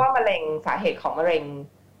ๆเพราะว่ามะเร็งสาเหตุของมะเร็ง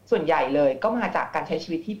ส่วนใหญ่เลยก็มาจากการใช้ชี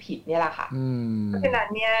วิตที่ผิดเนี่ยแหละค่ะเพราะฉะนั้น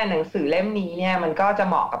เนี่ยหนังสือเล่มนี้เนี่ยมันก็จะ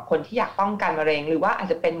เหมาะกับคนที่อยากป้องกันมะเร็งหรือว่าอาจ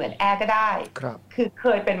จะเป็นเหมือนก็ได้คือเค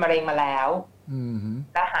ยเป็นมะเร็งมาแล้ว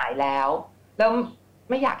และหายแล้ว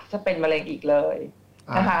ไม่อยากจะเป็นมะเร็งอีกเลย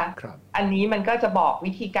นะคะอันนี้มันก็จะบอก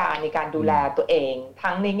วิธีการในการดูแลตัวเอง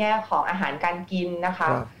ทั้งในแง่ของอาหารการกินนะคะ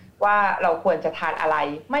ว่าเราควรจะทานอะไร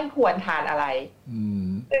ไม่ควรทานอะไร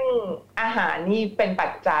ซึ่งอาหารนี่เป็นปั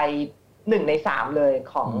จจัย 1 ใน 3เลย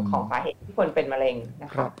ของสาเหตุที่คนเป็นมะเร็งน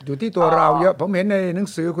ะคะอยู่ที่ตัวเราเยอะผมเห็นในหนัง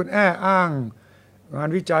สือคุณอ้างงาน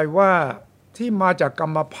วิจัยว่าที่มาจากกร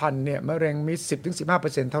รมพันธุ์เนี่ยมะเร็งมี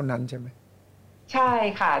 10-15% เท่านั้นใช่ไหมใช่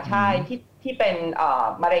ค่ะใช่ที่เป็น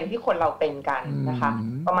มะเร็งที่คนเราเป็นกันนะคะ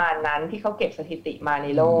ประมาณนั้นที่เขาเก็บสถิติมาใน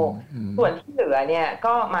โลกส่วนที่เหลือเนี่ย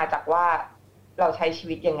ก็มาจากว่าเราใช้ชี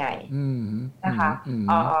วิตยังไงนะคะ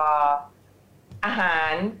อาหา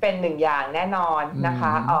รเป็น1 อย่างแน่นอนนะค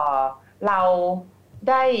ะเรา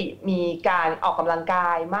ได้มีการออกกำลังกา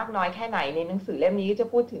ยมากน้อยแค่ไหนในหนังสือเล่มนี้ก็จะ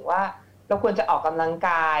พูดถึงว่าเราควรจะออกกำลังก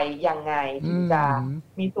ายยังไงถึงจะ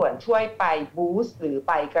มีส่วนช่วยไปบูสต์หรือไ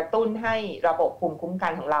ปกระตุ้นให้ระบบภูมิคุ้มกั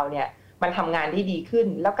นของเราเนี่ยมันทำงานได้ดีขึ้น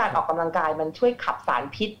แล้วการออกกำลังกายมันช่วยขับสาร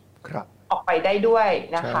พิษออกไปได้ด้วย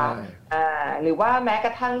นะคะหรือว่าแม้ก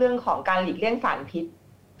ระทั่งเรื่องของการหลีกเลี่ยงสารพิษ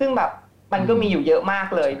ซึ่งแบบมันก็มีอยู่เยอะมาก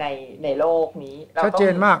เลยในโลกนี้ชัดเจ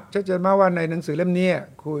นมากว่าในหนังสือเล่มนี้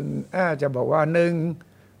คุณจะบอกว่า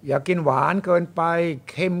1อย่ากินหวานเกินไป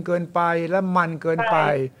เค็มเกินไปและมันเกินไป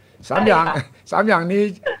3 อย่างนี้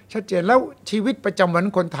ชัดเจนแล้วชีวิตประจำวัน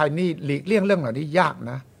คนไทยนี่หลีกเลี่ยงเรื่องเหล่านี้ยาก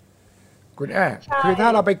นะคุณคือถ้า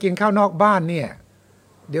เราไปกินข้าวนอกบ้านเนี่ย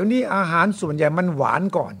เดี๋ยวนี้อาหารส่วนใหญ่มันหวาน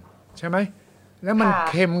ก่อนใช่ไหมแล้วมัน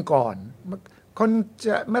เค็มก่อนคนจ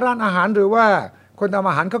ะไม่ร้านอาหารหรือว่าคนทำ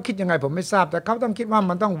อาหารเขาคิดยังไงผมไม่ทราบแต่เขาต้องคิดว่า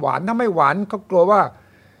มันต้องหวานถ้าไม่หวานเขากลัวว่า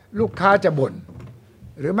ลูกค้าจะบ่น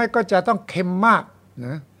หรือไม่ก็จะต้องเค็มมากน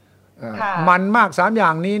ะมันมาก3 อย่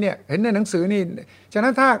างนี้เนี่ยเห็นในหนังสือนี่ฉะนั้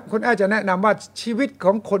นถ้าคุณจะแนะนำว่าชีวิตข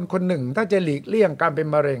องคนคนหนึ่งถ้าจะหลีกเลี่ยงการเป็น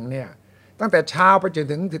มะเร็งเนี่ยตั้งแต่เช้าไปจน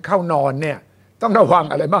ถึงเข้านอนเนี่ยต้องระวัง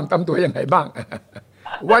อะไรบ้างทำตัวยังไงบ้าง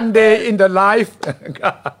one day in the life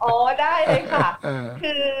ได้เลยค่ะ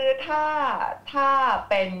คือถ้า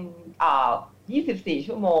เป็น24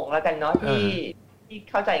 ชั่วโมงแล้วกันเนาะที่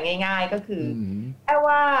เข้าใจง่ายๆก็คือแค่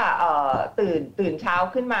ว่าตื่นเช้า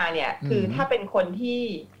ขึ้นมาเนี่ยคือถ้าเป็นคน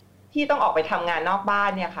ที่ต้องออกไปทำงานนอกบ้าน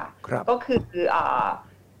เนี่ยค่ะก็คือ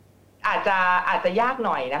อาจจะยากห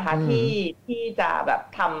น่อยนะคะที่จะแบบ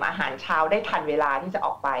ทำอาหารเช้าได้ทันเวลาที่จะอ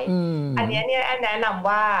อกไปอันนี้เนี่ยแนะนำ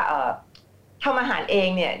ว่าทำอาหารเอง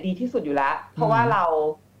เนี่ยดีที่สุดอยู่แล้วเพราะว่าเร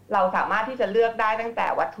าสามารถที่จะเลือกได้ตั้งแต่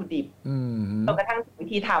วัตถุดิบจนกระทั่งวิ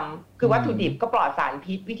ธีทำคือวัตถุดิบก็ปลอดสาร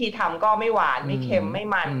พิษวิธีทำก็ไม่หวานไม่เค็มไม่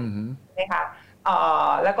มันนะคะ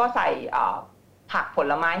แล้วก็ใส่ผักผ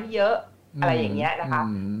ลไม้ที่เยอะอะไรอย่างเงี้ยนะคะ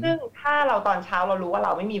ซึ่งถ้าเราตอนเช้าเรารู้ว่าเร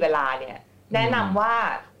าไม่มีเวลาเนี่ยแนะนำว่า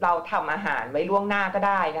เราทำอาหารไว้ล่วงหน้าก็ไ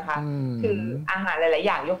ด้นะคะคืออาหารหลายๆอ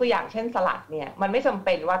ย่างยกตัวอย่างเช่นสลัดเนี่ยมันไม่จำเ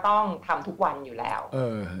ป็นว่าต้องทำทุกวันอยู่แล้ว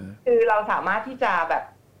คือเราสามารถที่จะแบบ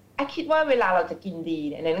คิดว่าเวลาเราจะกินดี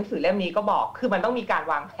เนี่ยในหนังสือเล่มนี้ก็บอกคือมันต้องมีการ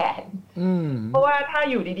วางแผนเพราะว่าถ้า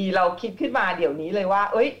อยู่ดีๆเราคิดขึ้นมาเดี๋ยวนี้เลยว่า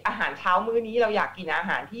อาหารเช้ามื้อนี้เราอยากกินอาห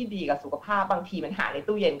ารที่ดีกับสุขภาพบางทีมันหาใน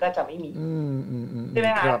ตู้เย็นก็จะไม่มีใช่ไหม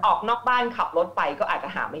คะออกนอกบ้านขับรถไปก็อาจจะ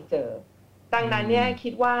หาไม่เจอดังนั้นเนี่ยคิ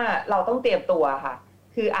ดว่าเราต้องเตรียมตัวค่ะ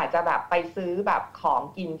คืออาจจะแบบไปซื้อแบบของ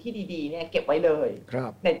กินที่ดีๆเนี่ยเก็บไว้เลย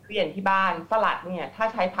ในตู้เย็นที่บ้านสลัดเนี่ยถ้า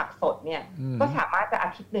ใช้ผักสดเนี่ยก็สามารถจะอา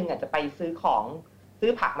ทิตย์นึงอาจจะไปซื้อ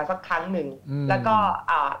ผักมาสักครั้งหนึ่งแล้วก็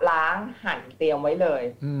ล้างหั่นเตรียมไว้เลย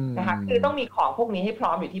นะคะคือต้องมีของพวกนี้ให้พร้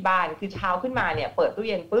อมอยู่ที่บ้านคือเช้าขึ้นมาเนี่ยเปิดตู้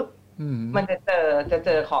เย็นปุ๊บมันจะเจ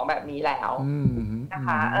อของแบบนี้แล้วนะค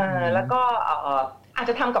ะแล้วก็อาจ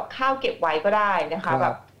จะทำกับข้าวเก็บไว้ก็ได้นะคะแบ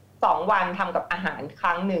บ2 วันทำกับอาหารค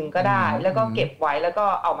รั้งหนึ่งก็ได้แล้วก็เก็บไว้แล้วก็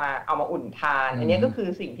เอามาอุ่นทานอันนี้ก็คือ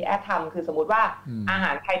สิ่งที่ทำคือสมมุติว่าอาห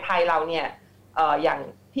ารไทยๆเราเนี่ยอย่าง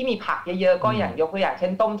ที่มีผักเยอะๆก็อย่างยกตัวอย่างเช่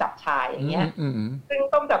นต้มจับฉ่ายอย่างเงี้ยซึ่ง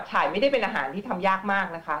ต้มจับฉ่ายไม่ได้เป็นอาหารที่ทำยากมาก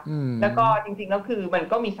นะคะแล้วก็จริงๆแล้วคือมัน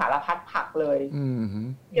ก็มีสารพัดผักเลย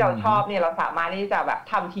ที่เราชอบเนี่ยเราสามารถที่จะแบบ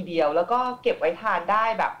ทำทีเดียวแล้วก็เก็บไว้ทานได้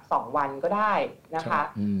แบบ2 วันก็ได้นะคะ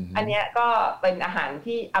อันนี้ก็เป็นอาหาร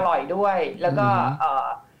ที่อร่อยด้วยแล้วก็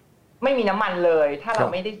ไม่มีน้ำมันเลยถ้าเรา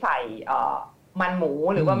ไม่ได้ใส่มันหมู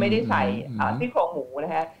หรือว่าไม่ได้ใส่ซี่โครงหมูน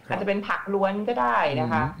ะคะอาจจะเป็นผักล้วนก็ได้นะ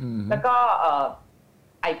คะแล้วก็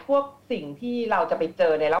ไอ้พวกสิ่งที่เราจะไปเจ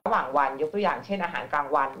อในระหว่างวันยกตัวอย่างเช่นอาหารกลาง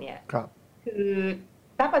วันเนี่ยคือ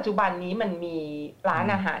ณปัจจุบันนี้มันมีร้าน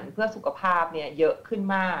อาหารเพื่อสุขภาพเนี่ยเยอะขึ้น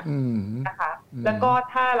มากนะคะแล้วก็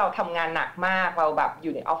ถ้าเราทำงานหนักมากเราแบบอ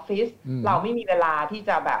ยู่ในออฟฟิศเราไม่มีเวลาที่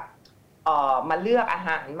จะแบบมาเลือกอาห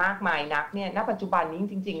ารมากมายนักเนี่ยณปัจจุบันนี้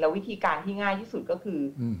จริงๆแล้ววิธีการที่ง่ายที่สุดก็คือ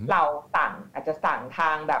เราอาจจะสั่งท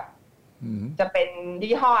างแบบจะเป็น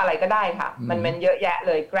ยี่ห้ออะไรก็ได้ค่ะมันเยอะแยะเ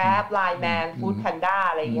ลย Grab Line Man Food Panda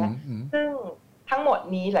อะไรเงี้ยซึ่งทั้งหมด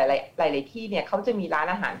นี้หลายที่เนี่ยเขาจะมีร้าน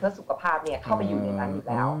อาหารเพื่อสุขภาพเนี่ยเข้าไปอยู่ในนั้นอยู่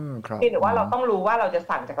แล้วเพียงแต่ว่าเราต้องรู้ว่าเราจะ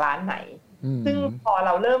สั่งจากร้านไหนซึ่งพอเร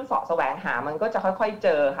าเริ่มเสาะแสวงหามันก็จะค่อยๆเจ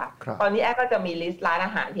อค่ะตอนนี้ก็จะมีลิสต์ร้านอ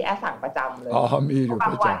าหารที่สั่งประจำเลยมีอยู่บ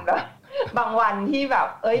างวัน บางวันที่แบบ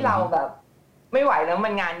เราแบบไม่ไหวแล้วมั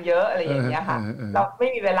นงานเยอะอะไรอย่างเงี้ยค่ะเราไม่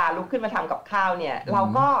มีเวลาลุกขึ้นมาทำกับข้าวเนี่ยเรา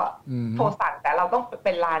ก็โทรสั่งแต่เราต้องเ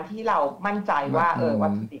ป็นร้านที่เรามั่นใจว่าวั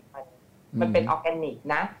ตถุดิบมันเป็นออร์แกนิก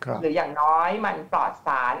นะหรืออย่างน้อยมันปลอดส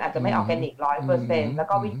ารอาจจะไม่ออร์แกนิก 100% แล้ว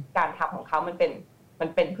ก็วิธีการทำของเขามันเ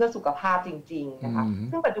ป็นเพื่อสุขภาพจริงๆนะคะ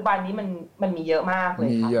ซึ่งปัจจุบันนี้มันมีเยอะมากเลย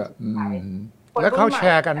ค่ะแล้วเขาแช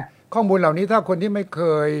ร์กันข้อมูลเหล่านี้ถ้าคนที่ไม่เค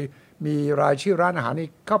ยมีรายชื่อร้านอาหารนี่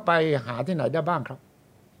เข้าไปหาที่ไหนได้บ้างครับ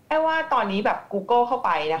ว่าตอนนี้แบบ Google เข้าไ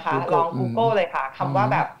ปนะคะลอง Google เลยค่ะคำว่า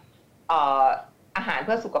แบบอาหารเ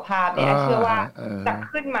พื่อสุขภาพเนี่ยเชื่อว่าจะ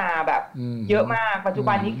ขึ้นมาแบบเยอะมากปัจจุ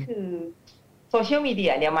บันนี้คือโซเชียลมีเดี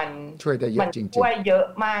ยเนี่ยมันช่วยได้เยอะจริงๆช่วยเยอะ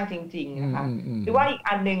มากจริงๆนะคะหรือว่าอีก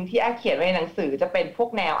อันนึงที่เขียนไว้ในหนังสือจะเป็นพวก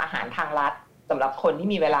แนวอาหารทางลัดสำหรับคนที่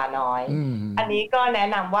มีเวลาน้อยอันนี้ก็แนะ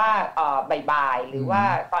นำว่าบ่ายๆหรือว่า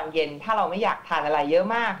ตอนเย็นถ้าเราไม่อยากทานอะไรเยอะ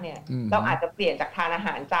มากเนี่ยเราอาจจะเปลี่ยนจากทานอาห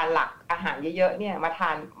ารจานหลักอาหารเยอะๆเนี่ยมา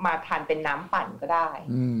ทานเป็นน้ำปั่นก็ได้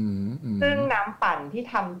ซึ่งน้ำปั่นที่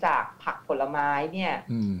ทำจากผักผลไม้เนี่ย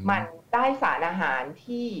มันได้สารอาหาร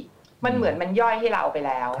ที่มันเหมือนมันย่อยให้เราไปแ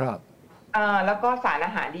ล้วแล้วก็สารอ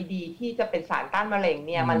าหารดีๆที่จะเป็นสารต้านมะเร็งเ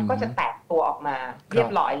นี่ยมันก็จะแตกตัวออกมาเรียบ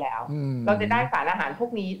ร้อยแล้วเราจะได้สารอาหารพว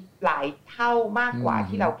กนี้หลายเท่ามากกว่า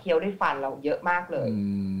ที่เราเคี้ยวด้วยฟันเราเยอะมากเลย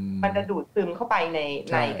มันจะดูดซึมเข้าไปใ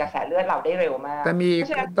นกระแสเลือดเราได้เร็วมากแต่มี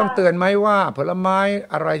ต้องเตือนไหมว่าผลไม้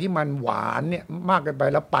อะไรที่มันหวานเนี่ยมากเกินไป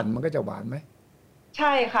แล้วปั่นมันก็จะหวานไหมใ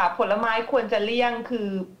ช่ค่ะผลไม้ควรจะเลี่ยงคือ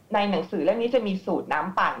ในหนังสือเล่มนี้จะมีสูตรน้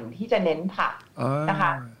ำปั่นที่จะเน้นผักนะค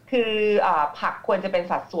ะคือผักควรจะเป็น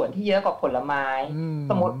สัดส่วนที่เยอะกว่าผลไม้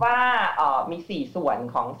สมมติว่ามี4ส่วน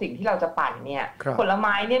ของสิ่งที่เราจะปั่นเนี่ยผลไ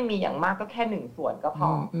ม้เนี่ยมีอย่างมากก็แค่1ส่วนก็พอ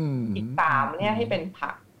อีก3เนี่ยให้เป็น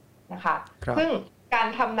ผักนะคะซึ่งการ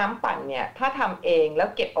ทำน้ำปั่นเนี่ยถ้าทำเองแล้ว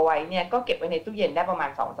เก็บเอาไว้เนี่ยก็เก็บไว้ในตู้เย็นได้ประมาณ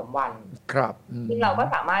 2-3 วันครับซึ่งเราก็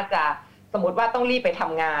สามารถจะสมมติว่าต้องรีบไปท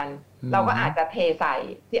ำงานเราก็อาจจะเทใส่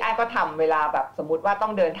ที่ไอ้ก็ทำเวลาแบบสมมติว่าต้อ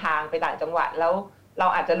งเดินทางไปต่างจังหวัดแล้วเรา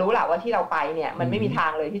อาจจะรู้แหละว่าที่เราไปเนี่ยมันไม่มีทา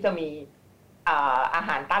งเลยที่จะมีอาห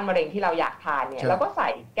ารต้านมะเร็งที่เราอยากทานเนี่ยเราก็ใส่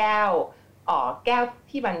แก้ว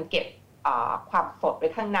ที่มันเก็บความสดไว้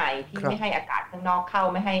ข้างในที่ไม่ให้อากาศข้างนอกเข้า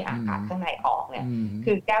ไม่ให้อากาศข้างในออกเนี่ย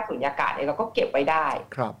คือแก้วสุญญากาศเนี่ยเราก็เก็บไว้ได้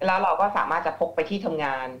แล้วเราก็สามารถจะพกไปที่ทำง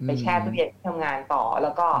านไปแช่ตู้เย็นที่ทำงานต่อแ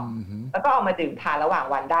ล้วก็เอามาดื่มทานระหว่าง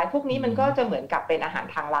วันได้พวกนี้มันก็จะเหมือนกับเป็นอาหาร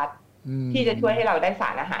ทางลัดที่จะช่วยให้เราได้สา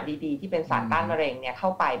รอาหารดีๆที่เป็นสารต้านมะเร็งเนี่ยเข้า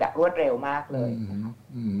ไปแบบรวดเร็วมากเลย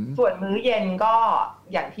ส่วนมื้อเย็นก็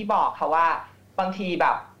อย่างที่บอกค่ะว่าบางทีแบ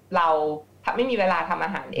บเราไม่มีเวลาทำอ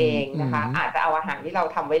าหารเองนะคะอาจจะเอาอาหารที่เรา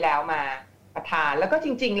ทำไว้แล้วมาประทานแล้วก็จ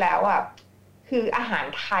ริงๆแล้วอ่ะคืออาหาร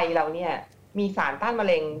ไทยเราเนี่ยมีสารต้านมะ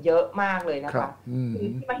เร็งเยอะมากเลยนะคะคือ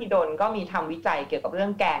ที่มหิดลก็มีทำวิจัยเกี่ยวกับเรื่อ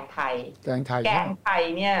งแกงไทย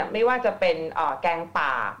เนี่ยไม่ว่าจะเป็นแกงป่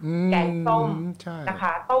าแกงส้มนะค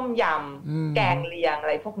ะต้มยำแกงเลียงอะ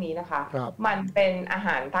ไรพวกนี้นะคะมันเป็นอาห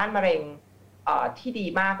ารต้านมะเร็งที่ดี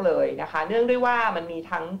มากเลยนะคะเนื่องด้วยว่ามันมี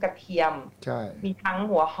ทั้งกระเทียมมีทั้ง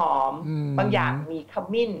หัวหอมบางอย่างมีข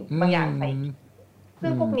มิ้นบางอย่างใส่ซึ่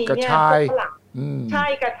งพวกนี้เนี่ยพวกฝรั่งใช่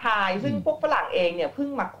กระชายซึ่งพวกฝรั่งเองเนี่ยเพิ่ง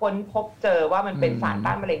มาค้นพบเจอว่ามันเป็นสารต้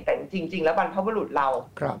านมะเร็งแต่จริงๆแล้วบรรพบุรุษเรา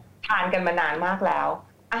ทานกันมานานมากแล้ว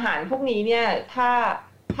อาหารพวกนี้เนี่ย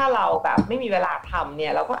ถ้าเราแบบไม่มีเวลาทำเนี่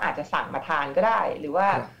ยเราก็อาจจะสั่งมาทานก็ได้หรื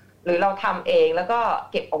อเราทำเองแล้วก็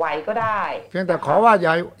เก็บเอาไว้ก็ได้เพียงแต่ขอว่าอ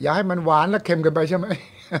ย่าให้มันหวานและเค็มเกินไปใช่ไหม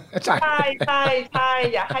ใช่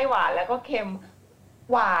อย่าให้หวานแล้วก็เค็ม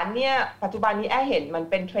หวานเนี่ยปัจจุบันนี้เห็นมัน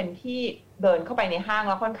เป็นเทรนด์ที่เดินเข้าไปในห้าง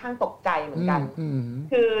แล้วค่อนข้างตกใจเหมือนกัน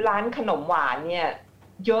คือร้านขนมหวานเนี่ย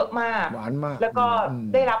เยอะมากหวานมากแล้วก็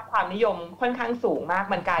ได้รับความนิยมค่อนข้างสูงมาก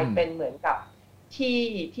มันกลายเป็นเหมือนกับ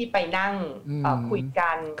ที่ไปนั่งคุย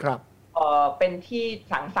กันเป็นที่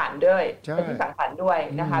สังสรรค์ด้วยเป็นที่สังสรรค์ด้วย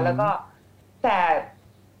นะคะแล้วก็แต่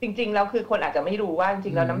จริงๆแล้วคือคนอาจจะไม่รู้ว่าจ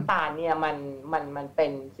ริงๆแล้วน้ำตาลเนี่ยมันเป็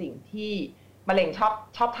นสิ่งที่มะเร็ง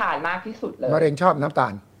ชอบทานมากที่สุดเลยมะเร็งชอบน้ำตา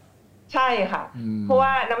ลใช่ค่ะเพราะว่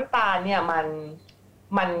าน้ำตาลเนี่ย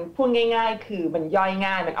มันพูดง่ายๆคือมันย่อย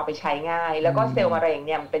ง่ายมันเอาไปใช้ง่ายแล้วก็เซลล์มะเร็งเ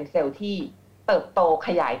นี่ยมันเป็นเซลล์ที่เติบโตข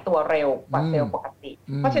ยายตัวเร็วกว่าเซลล์ปกติ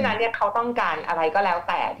เพราะฉะนั้นเนี่ยเขาต้องการอะไรก็แล้ว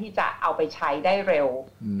แต่ที่จะเอาไปใช้ได้เร็ว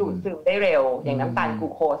ดูดซึมได้เร็วอย่างน้ำตาลกลู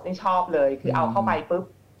โคสนี่ชอบเลยคือเอาเข้าไปปุ๊บ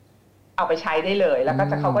เอาไปใช้ได้เลยแล้วก็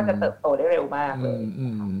เขาก็จะเติบโตได้เร็วมากเลย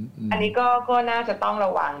อันนี้ก็น่าจะต้องร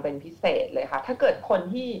ะวังเป็นพิเศษเลยค่ะถ้าเกิดคน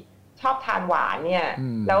ที่ชอบทานหวานเนี่ย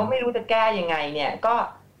แล้วไม่รู้จะแก้ยังไงเนี่ยก็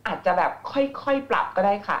อาจจะแบบค่อยๆปรับก็ไ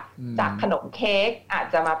ด้ค่ะจากขนมเค้กอาจ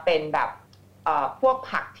จะมาเป็นแบบพวก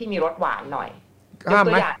ผักที่มีรสหวานหน่อยยก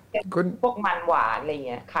ตัวอย่างเช่นพวกมันหวานอะไรเ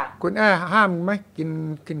งี้ยค่ะคุณห้ามไหม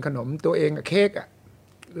กินขนมตัวเองเค้กอ่ะ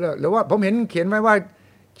หรือว่าผมเห็นเขียนไว้ว่า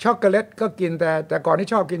ช็อกโกแลตก็กินแต่ก่อนที่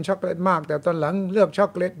ชอบกินช็อกโกแลตมากแต่ตอนหลังเลือกช็อก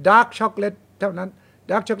โกแลตดาร์กช็อกโกแลตเท่านั้น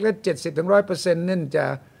ดาร์กช็อกโกแลต 70-100% นั่น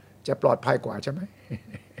จะปลอดภัยกว่าใช่ไหม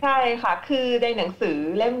ใช่ค่ะคือในหนังสือ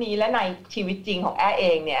เล่มนี้และในชีวิตจริงของแอเอ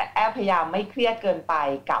งเนี่ยแอพยายามไม่เครียดเกินไป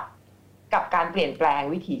กับการเปลี่ยนแปลง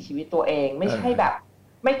วิถีชีวิตตัวเองไม่ใช่แบบ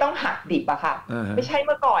ไม่ต้องหักดิบอะค่ะไม่ใช่เ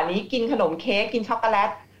มื่อก่อนนี้กินขนมเค้กกินช็อกโกแลต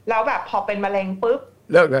แล้วแบบพอเป็นมะเร็งปุ๊บ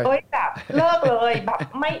เลิกเลยแบบเลิกเลยแบบ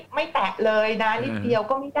ไม่แตะเลยนะนิดเดียว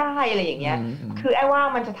ก็ไม่ได้อะไรอย่างเงี้ยคือแอว่า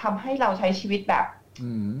มันจะทำให้เราใช้ชีวิตแบบ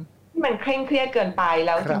ที่มันเคร่งเครียดเกินไปแ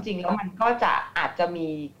ล้วจริงๆแล้วมันก็จะอาจจะมี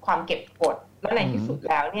ความเก็บกดแล้วในที่สุด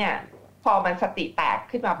แล้วเนี่ยพอมันสติแตก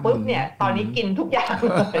ขึ้นมาปุ๊บเนี่ยตอนนี้กินทุกอย่างเ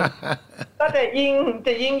ลยก็จะ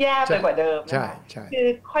ยิ่งแย่ไปกว่าเดิมนะคะคือ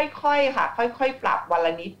ค่อยๆค่ะค่อยๆปรับวันล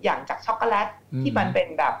ะนิดอย่างจากช็อกโกแลตที่มันเป็น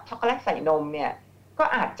แบบช็อกโกแลตใส่นมเนี่ยก็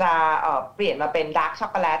อาจจะเปลี่ยนมาเป็นดาร์กช็อก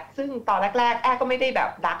โกแลตซึ่งตอนแรกๆแอก็ไม่ได้แบบ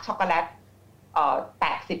ดาร์กช็อกโกแลต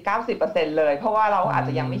80-90% เลยเพราะว่าเราอาจจ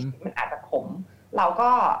ะยังไม่มันอาจจะขมเรา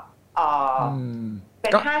ก็เป็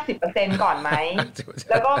น 50% ก่อนไหม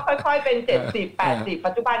แล้วก็ค่อยๆเป็น 70-80%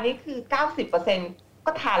 ปัจจุบันนี้คือ 90%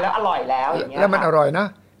 ก็ทานแล้วอร่อยแล้วอย่างเงี้ยแล้วมันอร่อยนะ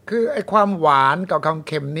คือไอ้ความหวานกับความเ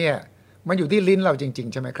ค็มเนี่ยมันอยู่ที่ลิ้นเราจริง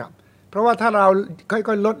ๆใช่ไหมครับเพราะว่าถ้าเราค่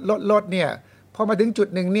อยๆลดเนี่ยพอมาถึงจุด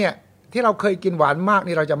หนึ่งเนี่ยที่เราเคยกินหวานมาก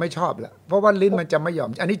นี่เราจะไม่ชอบแล้วเพราะว่าลิ้นมันจะไม่ยอม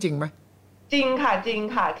อันนี้จริงไหมจริงค่ะ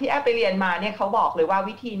ที่แอปไปเรียนมาเนี่ยเขาบอกเลยว่า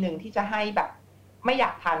วิธีหนึ่งที่จะให้แบบไม่อย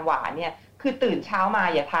ากทานหวานเนี่ยคือตื่นเช้ามา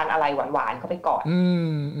อย่าทานอะไรหวานๆเข้าไปก่อน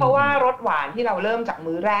เพราะว่ารสหวานที่เราเริ่มจาก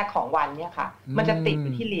มื้อแรกของวันเนี่ยค่ะมันจะติดอ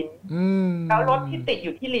ยู่ที่ลิ้นแล้วรสที่ติดอ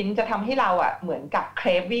ยู่ที่ลิ้นจะทำให้เราเหมือนกับ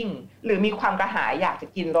craving หรือมีความกระหายอยากจะ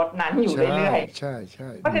กินรสนั้นอยู่เรื่อยๆใช่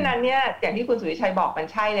เพราะฉะนั้นเนี่ยอย่างที่คุณสุริชัยบอกมัน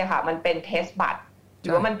ใช่เลยค่ะมันเป็น taste bud ห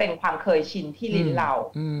รือว่ามันเป็นความเคยชินที่ลิ้นเรา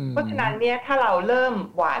เพราะฉะนั้นเนี่ยถ้าเราเริ่ม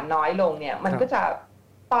หวานน้อยลงเนี่ยมันก็จะ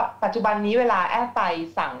ปัจจุบันนี้เวลาแอบไป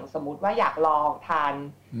สั่งสมมุติว่าอยากลองทาน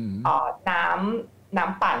น้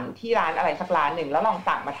ำปั่นที่ร้านอะไรสักร้านหนึ่งแล้วลอง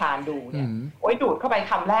สั่งมาทานดูเนี่ยโอ๊ยดูดเข้าไป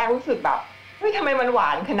คำแรกรู้สึกแบบเฮ้ยทำไมมันหวา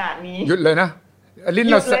นขนาดนี้หยุดเลยนะลิ้น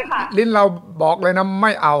เราบอกเลยนะไ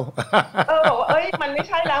ม่เอาบอกว่าเอ้ยมันไม่ใ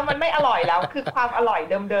ช่แล้วมันไม่อร่อยแล้วคือความอร่อย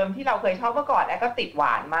เดิมๆที่เราเคยชอบเมื่อก่อนก็ติดหว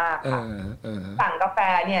านมากค่ะสั่งกาแฟ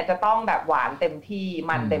เนี่ยจะต้องแบบหวานเต็มที่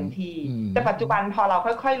มันเต็มที่แต่ปัจจุบันพอเรา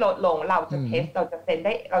ค่อยๆลดลงเราจะเทสเราจะเซนไ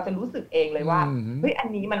ด้เราจะรู้สึกเองเลยว่าเฮ้ยอัน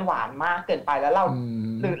นี้มันหวานมากเกินไปแล้ว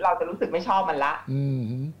หรือเราจะรู้สึกไม่ชอบมันละ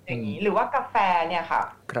อย่างนี้หรือว่ากาแฟเนี่ยค่ะ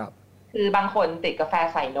ครับคือบางคนติดกาแฟ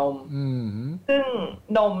ใส่นมซึ่ง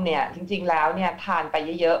นมเนี่ยจริงๆแล้วเนี่ยทานไป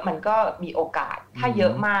เยอะๆมันก็มีโอกาสถ้าเยอ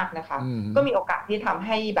ะมากนะคะก็มีโอกาสที่ทำใ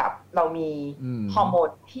ห้แบบเรามีฮอร์โมน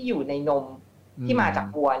ที่อยู่ในนมที่มาจาก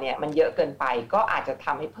วัวเนี่ยมันเยอะเกินไปก็อาจจะท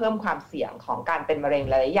ำให้เพิ่มความเสี่ยงของการเป็นมะเร็ง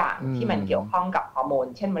หลายๆอย่างที่มันเกี่ยวข้องกับฮอร์โมน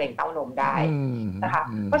เช่นมะเร็งเต้านมได้นะคะ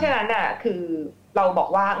เพราะฉะนั้นน่ะคือเราบอก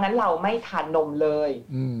ว่างั้นเราไม่ทานนมเลย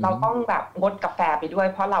เราต้องแบบงดกาแฟไปด้วย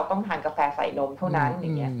เพราะเราต้องทานกาแฟใส่นมเท่านั้นอย่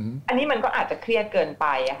างเงี้ยอันนี้มันก็อาจจะเครียดเกินไป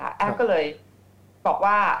อะค่ะแอปก็เลยบอก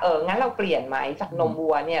ว่างั้นเราเปลี่ยนไหมจากนม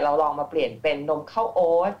วัวเนี่ยเราลองมาเปลี่ยนเป็นนมข้าวโ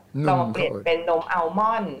อ๊ตเรามาเปลี่ยนเป็นนมอัลม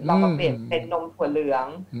อนด์เรามาเปลี่ยนเป็นนมถั่วเหลือง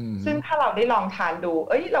ซึ่งถ้าเราได้ลองทานดู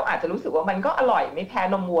เราอาจจะรู้สึกว่ามันก็อร่อยไม่แพ้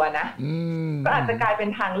นมวัวนะก็อาจจะกลายเป็น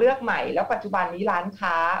ทางเลือกใหม่แล้วปัจจุบันนี้ร้าน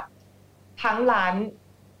ค้าทั้งร้าน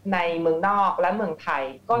ในเมืองนอกและเมืองไทย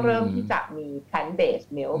ก็เริ่มที่จะมี plant based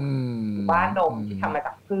milk หรือว่านมที่ทำมาจ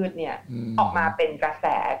ากพืชเนี่ยออกมาเป็นกระแส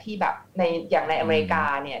ที่แบบอย่างในอเมริกา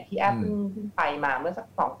เนี่ยที่แอปเพิ่งไปมาเมื่อสัก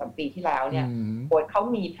 2-3 ปีที่แล้วเนี่ยโอ้ยเขา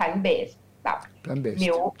มี plant based แบบ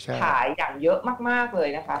milk ขายอย่างเยอะมากๆเลย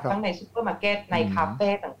นะคะทั้งในซุปเปอร์มาร์เก็ตในคาเฟ่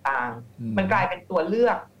ต่างๆมันกลายเป็นตัวเลื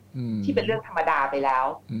อกที่เป็นเรื่องธรรมดาไปแล้ว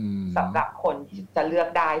สำหรับคนที่จะเลือก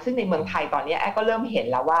ได้ซึ่งในเมืองไทยตอนนี้แอก็เริ่มเห็น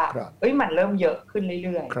แล้วว่ามันเริ่มเยอะขึ้นเ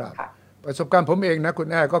รื่อยๆค่ะประสบการณ์ผมเองนะคุณ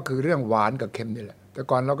แอ้ก็คือเรื่องหวานกับเค็มนี่แหละแต่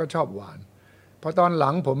ก่อนเราก็ชอบหวานพอตอนหลั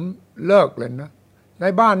งผมเลิกเลยนะใน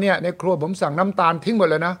บ้านเนี่ยในครัวผมสั่งน้ำตาลทิ้งหมด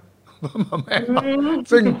เลยนะแม่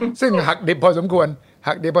ซึ่งหักดิบพอสมควร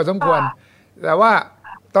แต่ว่า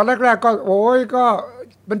ตอนแรกๆก็โอ้ยก็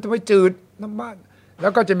มันจะไปจืดน้ำบ้านแล้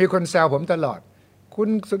วก็จะมีคนแซวผมตลอดคุณ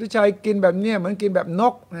สุทธิชัยกินแบบนี้เหมือนกินแบบน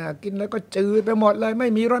กนะกินแล้วก็จืดไปหมดเลยไม่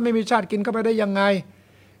มีรสไม่มีชาติกินเข้าไปได้ยังไง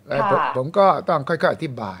ผมก็ต้องค่อยๆอธิ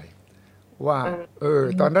บายว่า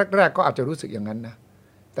ตอนแรกๆก็อาจจะรู้สึกอย่างนั้นนะ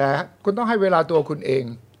แต่คุณต้องให้เวลาตัวคุณเอง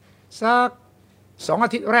สัก2 อา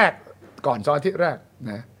ทิตย์แรกก่อน2 อาทิตย์แรก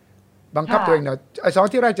นะบังคับตัวเองนะไอ้2 อ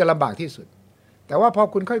าทิตย์แรกจะลำบากที่สุดแต่ว่าพอ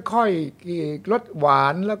คุณค่อยๆลดหวา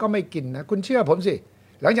นแล้วก็ไม่กินนะคุณเชื่อผมสิ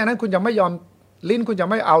หลังจากนั้นคุณจะไม่ยอมลิ้นคุณจะ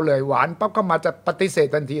ไม่เอาเลยหวานปั๊บก็มาจะปฏิเสธ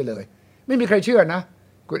ทันทีเลยไม่มีใครเชื่อนะ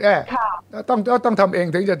คุณแอ้ต้องทำเอง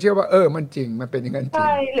ถึงจะเชื่อว่ามันจริงมันเป็นอย่างนั้นจริงใ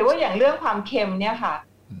ช่หรือว่าอย่างเรื่องความเค็มเนี่ยค่ะ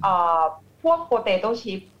พวกโปเตโต้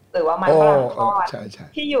ชิพ หรือว่ามันฝรั่งทอด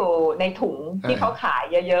ที่อยู่ในถุงที่เขาขาย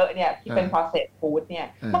เยอะๆเนี่ยที่เป็น processed food เนี่ย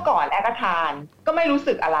เมื่อก่อนแอก็ทานก็ไม่รู้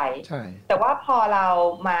สึกอะไรแต่ว่าพอเรา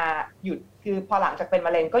มาหยุดคือพอหลังจากเป็นม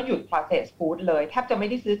ะเร็งก็หยุด processed food เลยแทบจะไม่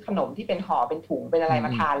ได้ซื้อขนมที่เป็นห่อเป็นถุงเป็นอะไรมา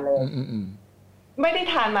ทานเลยไม่ได้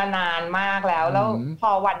ทานมานานมากแล้วพอ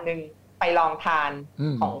วันหนึ่งไปลองทาน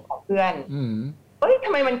ของเพื่อนเอ้ยทำ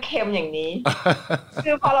ไมมันเค็มอย่างนี้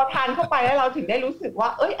คือพอเราทานเข้าไปแล้วเราถึงได้รู้สึกว่า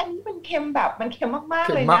เอ้ยอันนี้มันเค็มแบบมันเค็มมาก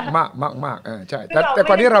ๆเลยนะมากใช่แต่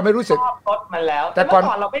ก่อนนี้เราไม่รู้สึกรสมันแล้วแต่เมื่อ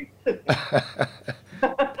ก่อนเราไม่รู้สึก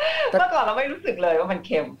เมื่อก่อนเราไม่รู้สึกเลยว่ามันเ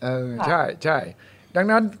ค็มใช่ดัง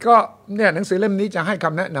นั้นก็เนี่ยหนังสือเล่มนี้จะให้ค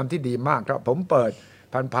ำแนะนำที่ดีมากครับผมเปิด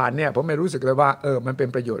ผ่านๆเนี่ยผมไม่รู้สึกเลยว่ามันเป็น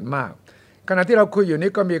ประโยชน์มากขณะที่เราคุยอยู่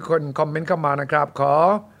นี้ก็มีคนคอมเมนต์เข้ามานะครับขอ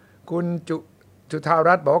คุณจุฑา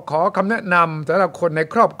รัตน์บอกขอคำแนะนำสำหรับคนใน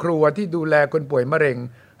ครอบครัวที่ดูแลคนป่วยมะเร็ง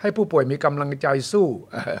ให้ผู้ป่วยมีกำลังใจสู้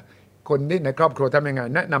คนที่ในครอบครัวทำยังไง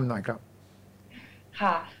แนะนำหน่อยครับ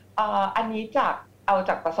ค่ะอันนี้เอาจ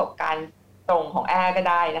ากประสบการณ์ตรงของแอร์ก็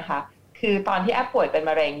ได้นะคะคือตอนที่แอร์ป่วยเป็น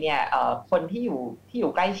มะเร็งเนี่ยคนที่อ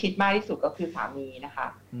ยู่ใกล้ชิดมากที่สุดก็คือสามีนะคะ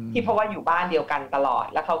ที่เพราะว่าอยู่บ้านเดียวกันตลอด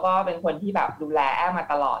แล้วเขาก็เป็นคนที่แบบดูแลแอร์มา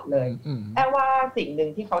ตลอดเลยแอร์ว่าสิ่งหนึ่ง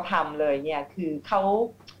ที่เขาทำเลยเนี่ยคือเขา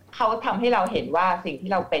ทำให้เราเห็นว่าสิ่งที่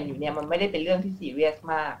เราเป็นอยู่เนี่ยมันไม่ได้เป็นเรื่องที่ซีเรียส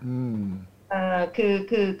มาก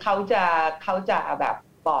คือเขาจะแบบ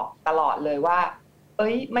บอกตลอดเลยว่าเอ้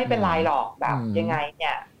ยไม่เป็นไรหรอกแบบยังไงเ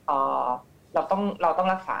นี่ยเราต้อง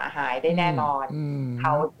รักษาหายได้แน่นอนเข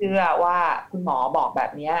าเชื่อว่าคุณหมอบอกแบ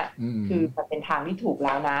บนี้คือมันเป็นทางที่ถูกแ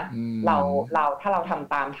ล้วนะเราถ้าเราท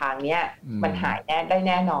ำตามทางเนี้ยมันหายได้แ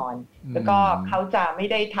น่นอนแล้วก็เขาจะไม่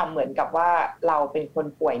ได้ทำเหมือนกับว่าเราเป็นคน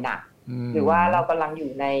ป่วยหนักหรือว่าเรากำลังอ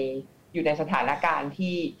ยู่ในสถานการณ์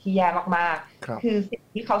ที่แย่มากๆคือสิ่ง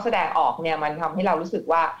ที่เขาแสดงออกเนี่ยมันทำให้เรารู้สึก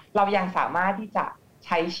ว่าเรายังสามารถที่จะใ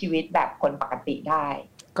ช้ชีวิตแบบคนปกติได้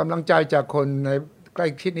กำลังใจจากคนในใกล้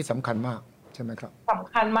ชิดนี่สำคัญมากใช่ไหมครับส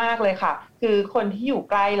ำคัญมากเลยค่ะคือคนที่อยู่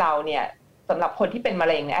ใกล้เราเนี่ยสำหรับคนที่เป็นมะ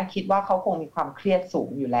เร็งเนี่ยคิดว่าเขาคงมีความเครียดสูง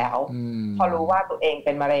อยู่แล้วพอรู้ว่าตัวเองเ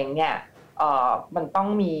ป็นมะเร็งเนี่ยมันต้อง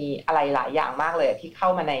มีอะไรหลายอย่างมากเลยที่เข้า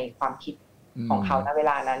มาในความคิดของเขาในเว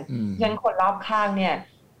ลานั้นฉะนั้นคนรอบข้างเนี่ย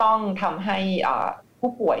ต้องทำให้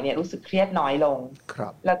ผู้ป่วยเนี่ยรู้สึกเครียดน้อยลง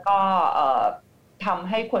แล้วก็ทำ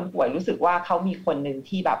ให้คนป่วยรู้สึกว่าเขามีคนหนึ่ง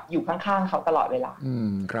ที่แบบอยู่ข้างๆเขาตลอดเวลา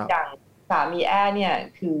อย่างสามีแอร์เนี่ย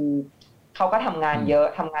คือเขาก็ทำงานเยอะ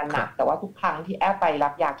ทำงานหนักแต่ว่าทุกครั้งที่แอร์ไปรั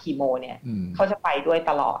บยาคีโมเนี่ยเขาจะไปด้วย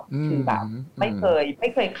ตลอดคือแบบไม่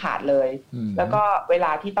เคยขาดเลยแล้วก็เวล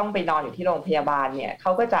าที่ต้องไปนอนอยู่ที่โรงพยาบาลเนี่ยเข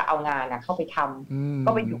าก็จะเอางานเข้าไปทำ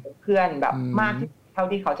ก็ไปอยู่กับเพื่อนแบบมากที่เท่า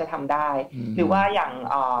ที่เขาจะทำได้หรือว่าอย่าง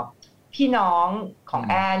พี่น้องของ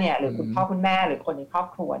แอร์เนี่ยหรือคุณพ่อคุณแม่หรือคนในครอบ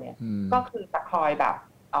ครัวเนี่ยก็คือจะคอยแบบ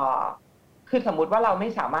คือสมมุติว่าเราไม่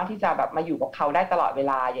สามารถที่จะแบบมาอยู่กับเขาได้ตลอดเว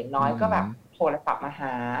ลาอย่างน้อยก็แบบโทรศัพท์มาห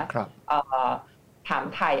าถาม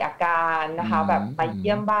ถ่ายอาการนะคะแบบมาเ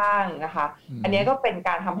ยี่ยมบ้างนะคะอันนี้ก็เป็นก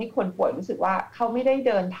ารทำให้คนป่วยรู้สึกว่าเขาไม่ได้เ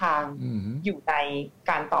ดินทางอยู่ใน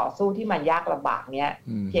การต่อสู้ที่มันยากลำบากเนี้ย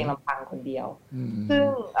เพียงลำพังคนเดียวซึ่ง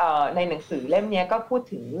ในหนังสือเล่มนี้ก็พูด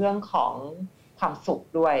ถึงเรื่องของความสุข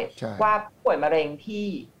ด้วยว่าป่วยมะเร็งที่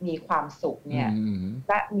มีความสุขเนี่ย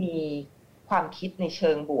และมีความคิดในเ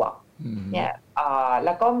ชิงบวกเนี่ยแ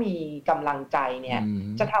ล้วก็มีกำลังใจเนี่ย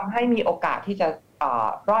จะทำให้มีโอกาสที่จะ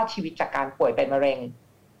รอดชีวิตจากการป่วยเป็นมะเร็ง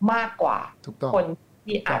มากกว่าคน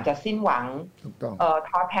ที่อาจจะสิ้นหวัง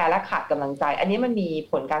ท้อแท้และขาดกำลังใจอันนี้มันมี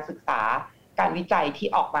ผลการศึกษาการวิจัยที่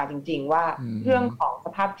ออกมาจริงๆว่าเรื่องของส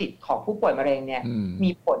ภาพจิตของผู้ป่วยมะเร็งเนี่ยมี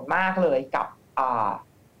ผลมากเลยกับ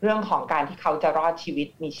เรื่องของการที่เขาจะรอดชีวิต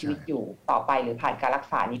มีชีวิตอยู่ต่อไปหรือผ่านการรัก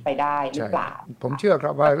ษานี้ไปได้หรือเปล่าผมเชื่อค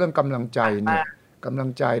รับว่าเรื่องกำลังใจเนี่ยกำลัง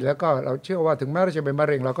ใจแล้วก็เราเชื่อว่าถึงแม้เราจะเป็นมะ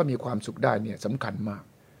เร็งเราก็มีความสุขได้เนี่ยสำคัญมาก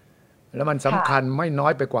แล้วมันสำคัญไม่น้อ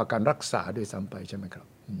ยไปกว่าการรักษาด้วยซ้ำไปใช่ไหมครับ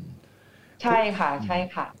ใช่ค่ะใช่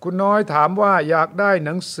ค่ะคุณน้อยถามว่าอยากได้ห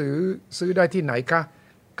นังสือซื้อได้ที่ไหนคะ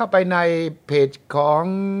เข้าไปในเพจของ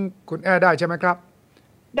คุณแอร์ได้ใช่ไหมครับ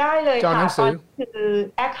ได้เลยค่ะตอนคือ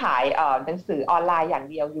แอร์ขายหนังสือออนไลน์อย่าง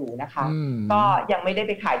เดียวอยู่นะคะก็ยังไม่ได้ไ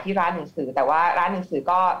ปขายที่ร้านหนังสือแต่ว่าร้านหนังสือ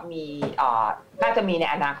ก็มีน่าจะมีใน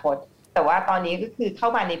อนาคตแต่ว่าตอนนี้ก็คือเข้า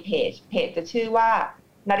มาในเพจจะชื่อว่า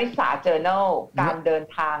นริษา Journal การเดิน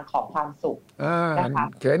ทางของความสุขนะคะ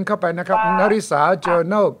เขียนเข้าไปนะครับนริษา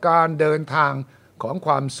Journal การเดินทางของค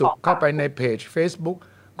วามสุขเข้าไปในเพจ Facebook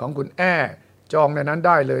ของคุณแอร์จองในนั้นไ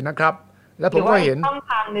ด้เลยนะครับแล้วผมก็เห็นช่อง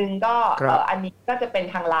ทางนึงก็อันนี้ก็จะเป็น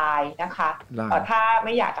ทาง LINE นะคะถ้าไ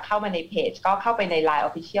ม่อยากจะเข้ามาในเพจก็เข้าไปใน LINE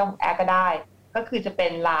Official ของแอร์ก็ได้ก็คือจะเป็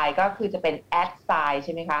น LINE ก็คือจะเป็น @sign ใ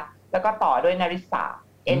ช่ไหมคะแล้วก็ต่อด้วยนริษา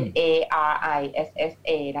NARISSA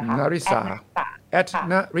นะคะนริษา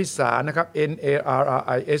นริษานะครับ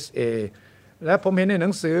NARRISA และผมเห็นในหนั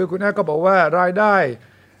งสือคุณแม่ก็บอกว่ารายได้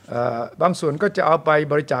บางส่วนก็จะเอาไป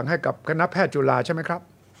บริจาคให้กับคณะแพทย์จุฬาใช่ไหมครับ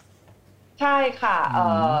ใช่ค่ะ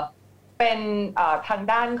เป็นทาง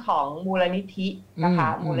ด้านของมูลนิธินะคะ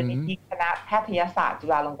มูลนิธิคณะแพทยศาสตร์จุ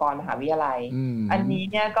ฬาลงกรณ์มหาวิทยาลัยอันนี้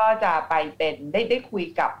เนี่ยก็จะไปเป็นได้คุย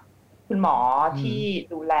กับคุณหมอที่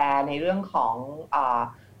ดูแลในเรื่องของ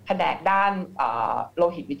แผนกด้านโล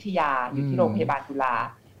หิตวิทยาอยู่ที่โรงพยาบาลจุฬา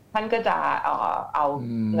ท่านก็จะเอา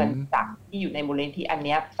เงินจากที่อยู่ในมูลนิธิอัน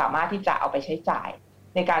นี้สามารถที่จะเอาไปใช้จ่าย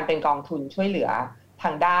ในการเป็นกองทุนช่วยเหลือท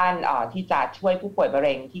างด้านที่จะช่วยผู้ป่วยมะเ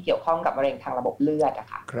ร็งที่เกี่ยวข้องกับมะเร็งทางระบบเลือดนะ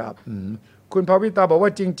คะครับคุณภวิตาบอกว่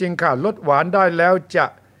าจริงๆค่ะลดหวานได้แล้วจะ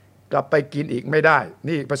กลับไปกินอีกไม่ได้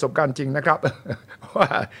นี่ประสบการณ์จริงนะครับ ว่า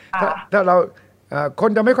ถ้าเราคน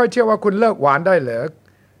จะไม่ค่อยเชื่อว่าคุณเลิกหวานได้เหรอ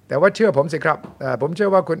แต่ว่าเชื่อผมสิครับผมเชื่อ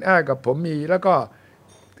ว่าคุณแอ้กับผมมีแล้วก็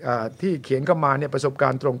ที่เขียนเข้ามาเนี่ยประสบกา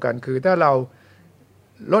รณ์ตรงกันคือถ้าเรา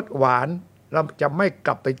ลดหวานเราจะไม่ก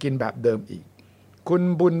ลับไปกินแบบเดิมอีกคุณ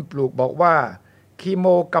บุญปลูกบอกว่าคีโม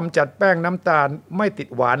กำจัดแป้งน้ำตาลไม่ติด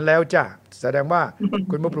หวานแล้วจ้ะแสดงว่า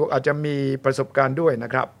คุณบุญปลูกอาจจะมีประสบการณ์ด้วยน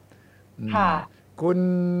ะครับคุณ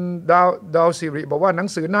ดาวสิริบอกว่าหนัง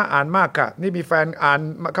สือน่าอ่านมากค่ะนี่มีแฟนอ่าน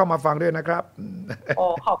เข้ามาฟังด้วยนะครับโอ้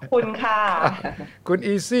ขอบคุณค่ะคุณ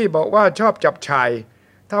อีซี่บอกว่าชอบจับฉ่าย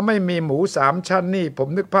ถ้าไม่มีหมู3ชั้นนี่ผม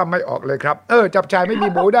นึกภาพไม่ออกเลยครับจับฉ่ายไม่มี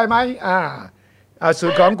หมูได้ไหมสู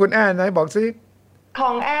ตรของคุณแอนไหนบอกซิข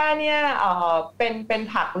องแอร์เนี่ยเป็น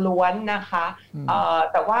ผักล้วนนะคะ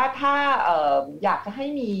แต่ว่าถ้าอยากจะให้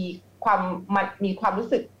มีความรู้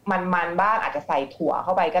สึกมันบ้างอาจจะใส่ถั่วเข้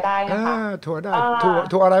าไปก็ได้นะคะถั่วได้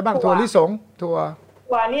ถั่วอะไรบ้างถั่วลิสงถั่ว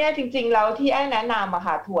เนี่ยจริงๆแล้วที่แอร์แนะนำอะ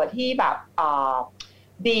ค่ะถั่วที่แบบ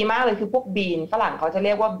ดีมากเลยคือพวกบีนฝรั่งเขาจะเ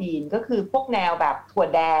รียกว่าบีนก็คือพวกแนวแบบถั่ว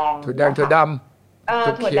แดงถั่วดำถั่ว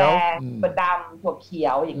แดงถั่วดำถั่วเขีย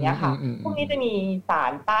วอย่างเงี้ยค่ะพวกนี้จะมีสา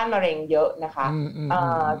รต้านมะเร็งเยอะนะคะ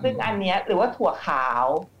ซึ่งอันเนี้ยหรือว่าถั่วขาว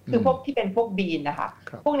คือพวกที่เป็นพวกบีนนะคะ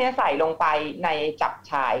พวกนี้ใส่ลงไปในจับ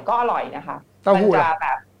ฉ่ายก็อร่อยนะคะมันจะแบ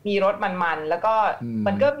บมีรสมันๆแล้วก็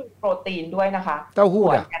มันก็มีโปรตีนด้วยนะคะเต้าหู้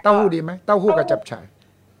ดีไหมเต้าหู้กับจับฉ่าย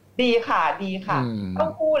ดีค่ะเต้า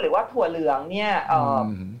หู้หรือว่าถั่วเหลืองเนี่ย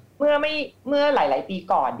เมื่อหลายๆปี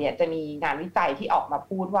ก่อนเนี่ยจะมีงานวิจัยที่ออกมา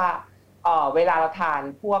พูดว่าเวลาเราทาน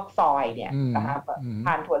พวกซอยเนี่ยนะคะท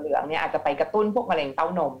านถั่วเหลืองเนี่ยอาจจะไปกระตุ้นพวกมะเร็งเต้า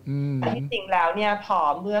นมแต่ที่จริงแล้วเนี่ยพอ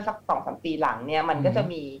เมื่อสัก 2-3 ปีหลังเนี่ยมันก็จะ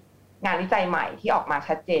มีงานวิจัยใหม่ที่ออกมา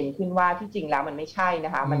ชัดเจนขึ้นว่าที่จริงแล้วมันไม่ใช่น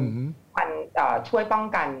ะคะมันช่วยป้อง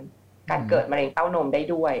กันการเกิดมะเร็งเต้านมได้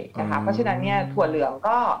ด้วยนะคะเพราะฉะนั้นเนี่ยถั่วเหลือง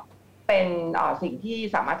ก็เป็นสิ่งที่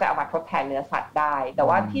สามารถจะเอามาทดแทนเนื้อสัตว์ได้แต่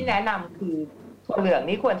ว่าที่แนะนำคือถั่วเหลือง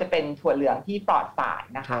นี่ควรจะเป็นถั่วเหลืองที่ปลอดสาร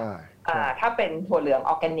นะคะถ้าเป็นถั่วเหลืองอ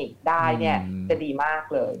อร์แกนิกได้เนี่ยจะดีมาก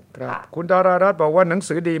เลยค่ะคุณดารารัตน์บอกว่าหนัง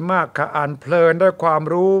สือดีมากค่ะอ่านเพลินได้ความ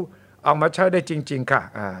รู้เอามาใช้ได้จริงๆค่ะ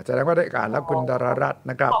แสดงว่าได้อ่านแล้วคุณดารารัตน์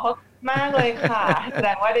นะครับขอบคุณมากเลยค่ะแสด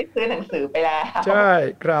งว่าได้ซื้อหนังสือไปแล้วใช่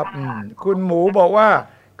ครับคุณหมูบอกว่า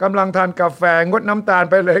กำลังทานกาแฟงดน้ำตาล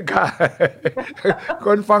ไปเลยค่ะค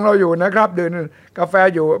นฟังเราอยู่นะครับดื่มกาแฟ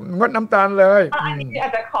อยู่งดน้ำตาลเลยอันนี้อา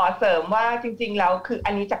จจะขอเสริมว่าจริงๆแล้วคือ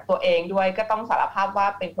อันนี้จากตัวเองด้วยก็ต้องสารภาพว่า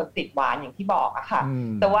เป็นคนติดหวานอย่างที่บอกอะค่ะ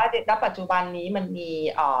แต่ว่าณปัจจุบันนี้มันมี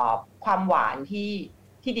ความหวาน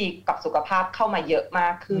ที่ดีกับสุขภาพเข้ามาเยอะมา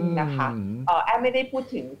กขึ้นนะคะแอมไม่ได้พูด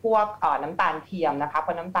ถึงพวกน้ำตาลเทียมนะคะเพร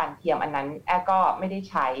าะน้ำตาลเทียมอันนั้นแอมก็ไม่ได้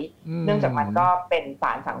ใช้เนื่องจากมันก็เป็นส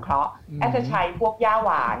ารสังเคราะห์แอมจะใช้พวกย่าห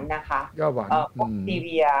วานนะคะพวกสตีเ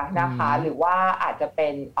วียนะคะหรือว่าอาจจะเป็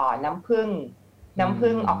นน้ำผึ้ง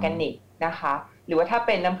ออร์แกนิกนะคะหรือว่าถ้าเ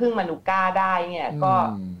ป็นน้ำผึ้งมานูก้าได้เนี่ย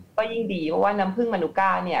ก็ยิ่งดีเพราะว่าน้ำผึ้งมานูก้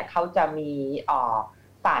าเนี่ยเขาจะมี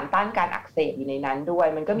สารต้านการอักเสบอยู่ในนั้นด้วย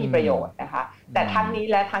มันก็มีประโยชน์นะคะแต่ทั้งนี้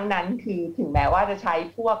และทั้งนั้นคือถึงแม้ว่าจะใช้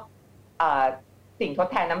พวกสิ่งทด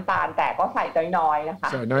แทนน้ำตาลแต่ก็ใส่น้อยๆนะคะ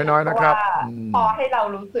ใส่น้อยๆนะครับพอให้เรา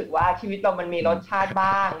รู้สึกว่าชีวิตเรามันมีรสชาติ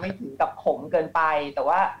บ้างไม่ถึงกับขมเกินไปแต่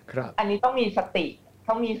ว่าอันนี้ต้องมีส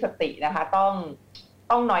ตินะคะต้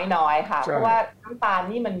องน้อยๆค่ะเพราะว่าน้ำตาล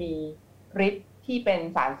นี่มันมีฤทธิ์ที่เป็น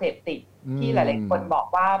สารเสพติดที่หลายๆคนบอก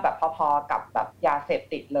ว่าแบบพอๆกับแบบยาเสพ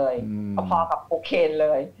ติดเลยพอๆกับโคเคนเล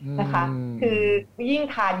ยนะคะคือยิ่ง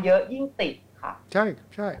ทานเยอะยิ่งติดค่ะใช่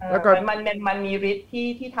แล้วก็มันมีฤทธิ์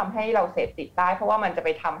ที่ทำให้เราเสพติดได้เพราะว่ามันจะไป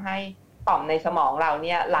ทำให้ต่อมในสมองเราเ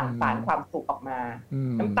นี่ยหลั่งสารความสุขออกมา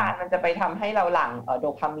น้ำตาลมันจะไปทำให้เราหลั่งโด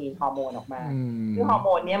พามีนฮอร์โมนออกมาคือฮอร์โม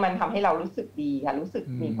นเนี่ยมันทำให้เรารู้สึกดีค่ะรู้สึก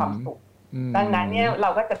มีความสุขดังนั้นเนี่ยเรา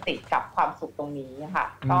ก็จะติดกับความสุขตรงนี้ค่ะ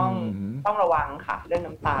ต้องระวังค่ะเรื่อง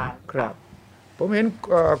น้ำตาลครับผมเห็น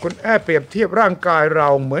คุณแอ้เปรียบเทียบร่างกายเรา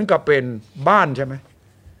เหมือนกับเป็นบ้านใช่ไหม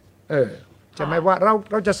ใช่ไหมว่า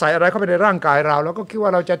เราจะใส่อะไรเข้าไปในร่างกายเราแล้วก็คิดว่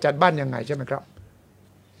าเราจะจัดบ้านยังไงใช่ไหมครับ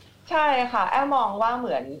ใช่ค่ะแอมมองว่าเห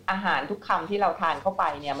มือนอาหารทุกคำที่เราทานเข้าไป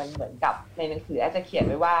เนี่ยมันเหมือนกับในหนังสือแอมจะเขียน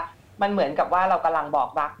ไว้ว่ามันเหมือนกับว่าเรากำลังบอก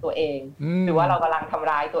รักตัวเองหรือว่าเรากำลังทำ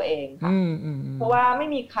ร้ายตัวเองค่ะเพราะว่าไม่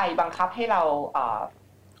มีใครบังคับให้เรา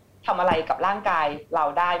ทำอะไรกับร่างกายเรา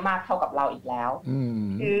ได้มากเท่ากับเราอีกแล้ว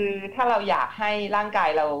คือถ้าเราอยากให้ร่างกาย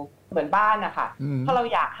เราเหมือนบ้านนะคะถ้าเรา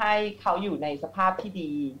อยากให้เขาอยู่ในสภาพที่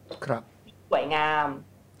ดีสวยงาม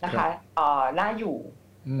นะคะน่าอยู่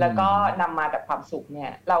แล้วก็นำมาแต่ความสุขเนี่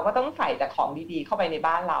ยเราก็ต้องใส่แต่ของดีๆเข้าไปใน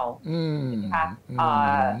บ้านเรานะคะ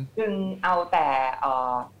จึงเอาแต่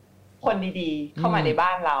คนดีๆเข้ามาในบ้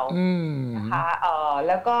านเรานะคะแ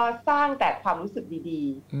ล้วก็สร้างแต่ความรู้สึกดี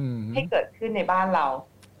ๆให้เกิดขึ้นในบ้านเรา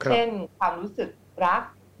เช่นความรู้สึกรัก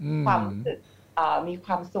ความรู้สึกมีค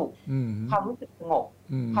วามสุขความรู้สึกสงบ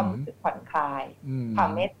ความรู้สึกผ่อนคลายความ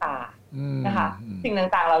เมตตานะคะสิ่ง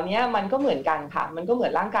ต่างๆเหล่านี้มันก็เหมือนกันค่ะมันก็เหมือ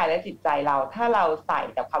นร่างกายและจิตใจเราถ้าเราใส่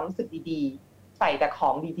แต่ความรู้สึกดีๆใส่แต่ขอ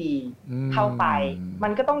งดีๆเข้าไปมั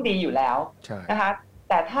นก็ต้องดีอยู่แล้วนะคะ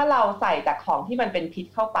แต่ถ้าเราใส่แต่ของที่มันเป็นพิษ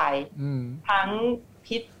เข้าไปทั้ง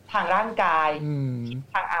พิษทางร่างกายพิษ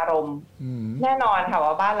ทางอารมณ์แน่นอนค่ะ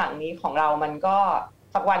ว่าบ้านหลังนี้ของเรามันก็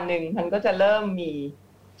สักวันหนึ่งมันก็จะเริ่มมี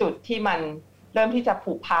จุดที่มันเริ่มที่จะ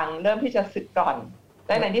ผุพังเริ่มที่จะสึกกร่อนแ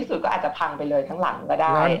ละในที่สุดก็อาจจะพังไปเลยทั้งหลังก็ไ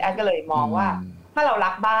ด้แอนก็เลยมองว่าถ้าเรารั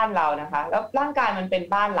กบ้านเรานะคะแล้วร่างกายมันเป็น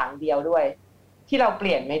บ้านหลังเดียวด้วยที่เราเป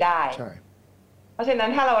ลี่ยนไม่ได้เพราะฉะนั้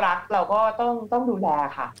นถ้าเรารักเราก็ต้องดูแล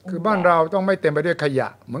ค่ะคือบ้านเราต้องไม่เต็มไปด้วยขยะ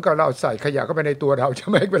เหมือนกับเราใส่ขยะเข้าไปในตัวเราใช่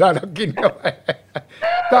ไหมเวลาเรากินเข้าไป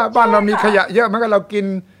ถ้าบ้านเรามีขยะเยอะเหมือนกับเรากิน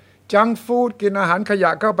จังก์ฟู้ดกินอาหารขยะ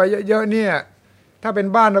เข้าไปเยอะๆเนี่ยถ้าเป็น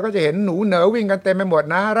บ้านเราก็จะเห็นหนูเหนอวิ่งกันเต็มไปหมด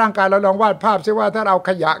นะร่างกายเราลองวาดภาพซิว่าถ้าเรา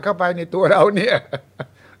ขยะเข้าไปในตัวเราเนี่ย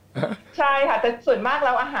ใช่ค่ะแต่ส่วนมากแ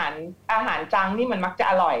ล้วอาหารจังนี่มันมักจะ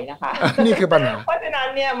อร่อยนะคะนี่คือปัญหาเพราะฉะนั้น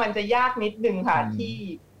เนี่ยมันจะยากนิดนึงค่ะ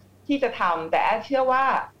ที่จะทำแต่เชื่อว่า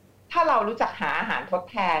ถ้าเรารู้จักหาอาหารทด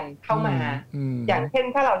แทนเข้ามาอย่างเช่น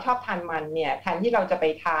ถ้าเราชอบทานมันเนี่ยแทนที่เราจะไป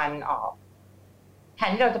ทาน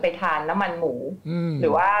น้ำมันหมูหรื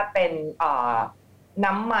อว่าเป็น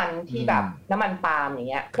น้ำมันที่แบบน้ำมันปาล์มอย่าง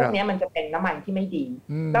เงี้ยพวกนี้มันจะเป็นน้ำมันที่ไม่ดี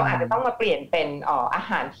เราอาจจะต้องมาเปลี่ยนเป็นอา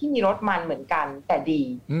หารที่มีรสมันเหมือนกันแต่ดี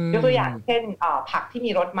ยกตัวอย่างเช่นผักที่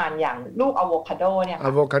มีรสมันอย่างลูกอะโวคาโดเนี่ยอ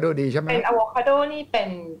ะโวคาโดดีใช่ไหมเป็นอะโวคาโดนี่เ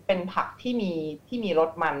ป็นผักที่มีร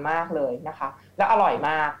สมันมากเลยนะคะแล้วอร่อยม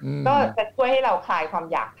ากก็จะช่วยให้เราคลายความ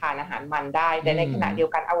อยากทานอาหารมันได้แต่ในขณะเดียว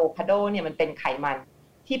กันอะโวคาโดเนี่ยมันเป็นไขมัน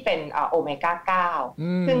ที่เป็นโอเมก้า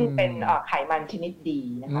9ซึ่งเป็นไขมันชนิดดี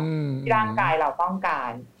นะคะที่ร่างกายเราต้องกา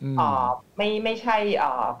รไม่ใช่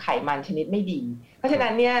ไขมันชนิดไม่ดีเพราะฉะนั้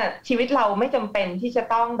นเนี่ยชีวิตเราไม่จำเป็นที่จะ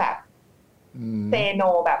ต้องแบบเซโน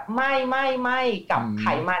แบบไม่กับไข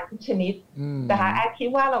มันทุกชนิดนะคะแอดคิด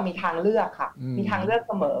ว่าเรามีทางเลือกค่ะมีทางเลือกเ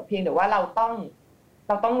สมอเพียงแต่ว่าเราต้อง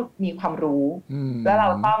มีความรู้แล้วเรา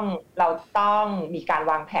ต้องมีการ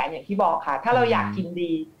วางแผนอย่างที่บอกค่ะถ้าเราอยากกิน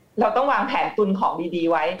ดีเราต้องวางแผนตุนของดีๆ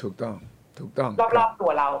ไว้ถูกต้องรอบๆตั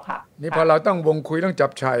วเราค่ะนี่พอเราต้องวงคุยต้องจั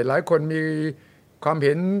บฉ่ายหลายคนมีความเ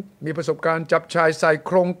ห็นมีประสบการณ์จับฉ่ายใส่โ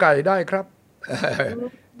ครงไก่ได้ครับ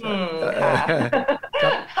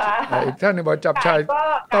อีกท่านนึงบอกจับฉ่าย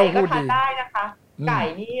เต้าหู้ดีได้นะคะไก่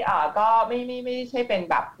นี่ก็ไม่ใช่เป็น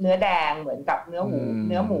แบบเนื้อแดงเหมือนกับเนื้อห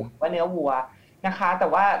มูว่าเนื้อวัวนะคะแต่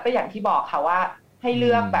ว่าก็อย่างที่บอกค่ะว่าให้เ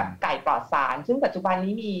ลือกแบบไก่ปลอดสารซึ่งปัจจุบัน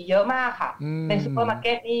นี้มีเยอะมากค่ะในซูเปอร์มาร์เ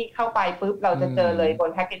ก็ตนี่เข้าไปปุ๊บเราจะเจอเลยบน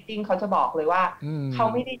แพคเกจจิ้งเขาจะบอกเลยว่าเขา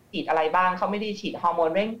ไม่ได้ฉีดอะไรบ้างเขาไม่ได้ฉีดฮอร์โมน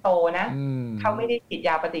เร่งโตนะเขาไม่ได้ฉีดย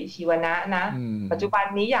าปฏิชีวนะนะปัจจุบัน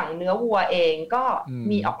นี้อย่างเนื้อวัวเองก็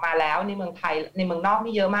มีออกมาแล้วในเมืองไทยในเมืองนอก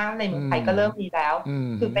นี่เยอะมากในเมืองไทยก็เริ่มมีแล้ว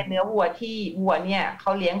คือเป็นเนื้อวัวที่วัวเนี่ยเข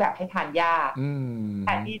าเลี้ยงแบบให้ทานหญ้าแท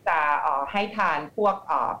นที่จะให้ทานพวก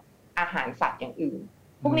อาหารสัตว์อย่างอื่น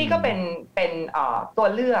พวกนี้ก็เป็นตัว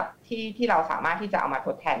เลือกที่เราสามารถที่จะเอามาท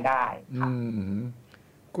ดแทนได้ค่ะ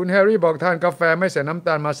คุณแฮร์รี่บอกทานกาแฟไม่ใส่น้ำต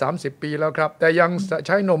าลมา30 ปีแล้วครับแต่ยังใ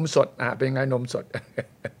ช้นมสดเป็นไงนมสด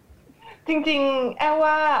จริงๆแอล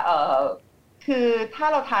ว่าคือถ้า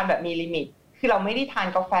เราทานแบบมีลิมิตคือเราไม่ได้ทาน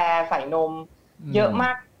กาแฟใส่นมเยอะม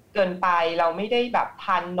ากเกินไปเราไม่ได้แบบท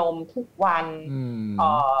านนมทุกวัน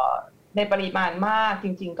ในปริมาณมากจ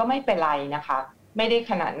ริงๆก็ไม่เป็นไรนะคะไม่ได้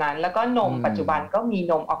ขนาดนั้นแล้วก็นมปัจจุบันก็มี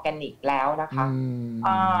นมออร์แกนิกแล้วนะคะ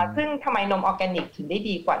ซึ่งทำไมนมออร์แกนิกถึงได้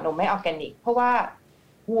ดีกว่านมไม่ออร์แกนิกเพราะว่า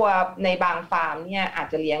วัวในบางฟาร์มเนี่ยอาจ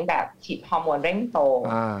จะเลี้ยงแบบฉีดฮอร์โมนเร่งโต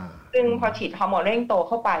ซึ่งพอฉีดฮอร์โมนเร่งโตเ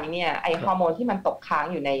ข้าไปเนี่ยไอฮอร์โมนที่มันตกค้าง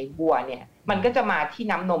อยู่ในวัวเนี่ยมันก็จะมาที่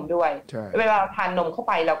น้ำนมด้วยเวลาทานนมเข้า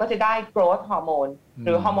ไปเราก็จะได้ growth ฮอร์โมนห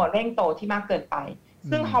รือฮอร์โมนเร่งโตที่มากเกินไป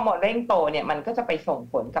ซึ่งฮอร์โมนเร่งโตเนี่ยมันก็จะไปส่ง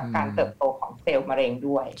ผลกับการเติบโตของ เซลล์มะเร็ง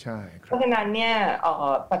ด้วยใช่เพราะฉะนั้นเนี่ย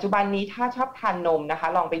ปัจจุบันนี้ถ้าชอบทานนมนะคะ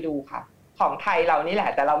ลองไปดูค่ะของไทยเรานี่แหละ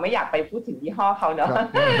แต่เราไม่อยากไปพูดถึงยี่ห้อเขาเนาะ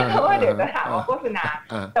เพราะว่าเดี๋ยวจะถามว่าโฆษณา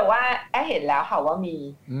แต่ว่าเห็นแล้วค่ะว่ามี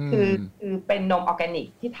คือเป็นนมออร์แกนิก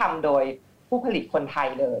ที่ทำโดยผู้ผลิตคนไทย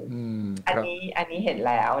เลยอันนี้เห็น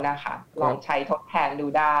แล้วนะคะลองใช้ทดแทนดู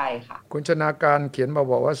ได้ค่ะคุณชนาการเขียนมา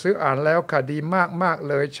บอกว่าซื้ออ่านแล้วค่ะดีมาก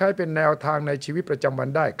เลยใช้เป็นแนวทางในชีวิตประจำวัน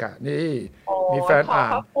ได้ค่ะนี่มีแฟนอ่า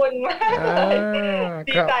นขอบคุณมากเลย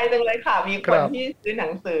ดีใจจังเลยค่ะมีคนที่ซื้อหนั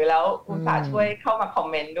งสือแล้วอุตส่าห์ช่วยเข้ามาคอม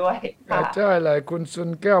เมนต์ด้วยใช่เลยคุณซุน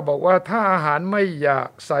แก้วบอกว่าถ้าอาหารไม่อยาก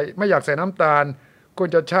ใส่น้ำตาลควร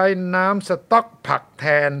จะใช้น้ำสต๊อกผักแท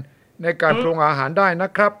นในการปรุงอาหารได้น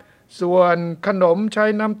ะครับส่วนขนมใช้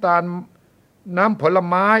น้ำตาลน้ำผล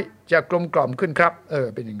ไม้จะกลมกล่อมขึ้นครับ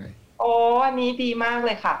เป็นยังไงอันนี้ดีมากเ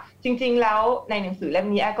ลยค่ะจริงๆแล้วในหนังสือเล่ม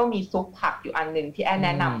นี้ก็มีซุปผักอยู่อันนึงที่แน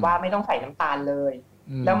ะนำว่าไม่ต้องใส่น้ำตาลเลย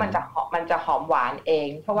แล้วมันจะหอมหวานเอง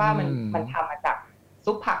เพราะว่ามันทำมาจาก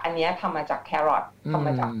ซุปผักอันนี้ทำมาจากแครอททำม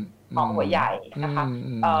าจากหอมหัวใหญ่นะคะ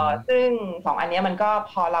ซึ่ง2อันนี้มันก็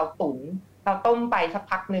พอเราตุ๋นเราต้มไปสัก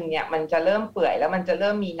พักนึงเนี่ยมันจะเริ่มเปื่อยแล้วมันจะเ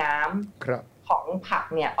ริ่มมีน้ำของผัก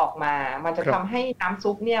เนี่ยออกมามันจะทำให้น้ำ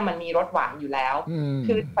ซุปเนี่ยมันมีรสหวานอยู่แล้ว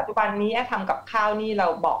คือปัจจุบันนี้ทำกับข้าวนี่เรา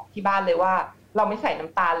บอกที่บ้านเลยว่าเราไม่ใส่น้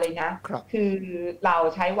ำตาลเลยนะคือเรา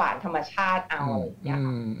ใช้หวานธรรมชาติเอาอย่าง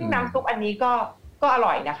ซึ่งน้ำซุปอันนี้ก็อ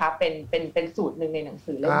ร่อยนะคะเป็นสูตรหนึ่งในหนัง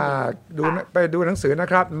สือเล่มนี้ไปดูหนังสือนะ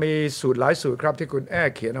ครับมีสูตรหลายสูตรครับที่คุณ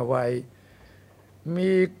เขียนเอาไว้มี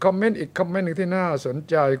คอมเมนต์อีกคอมเมนต์หนึ่งที่น่าสน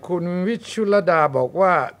ใจคุณวิชุลดาบอกว่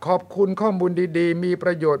าขอบคุณข้อมูลดีๆมีป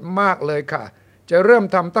ระโยชน์มากเลยค่ะจะเริ่ม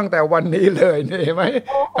ทำตั้งแต่วันนี้เลยนี่เห็นไหม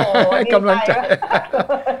ให้กำลังใจ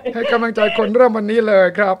ให้กำลังใจคนเริ่มวันนี้เลย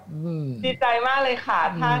ครับดีใจมากเลยค่ะ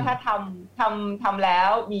ถ้าทำแล้ว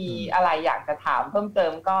มีอะไรอยากจะถามเพิ่มเติ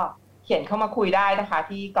มก็เขียนเข้ามาคุยได้นะคะ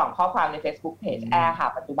ที่กล่องข้อความใน Facebook Page ค่ะ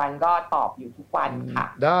ปัจจุบันก็ตอบอยู่ทุกวันค่ะ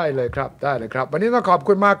ได้เลยครับได้เลยครับวันนี้ต้องขอบ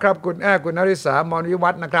คุณมากครับคุณคุณนริษามรวิ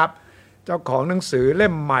วัฒน์นะครับเจ้าของหนังสือเล่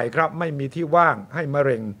มใหม่ครับไม่มีที่ว่างให้มะเ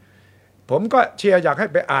ร็งผมก็เชียร์อยากให้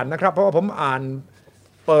ไปอ่านนะครับเพราะว่าผมอ่าน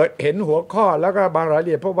เปิดเห็นหัวข้อแล้วก็บางรายละเ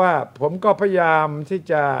อียดเพราะว่าผมก็พยายามที่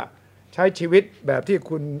จะใช้ชีวิตแบบที่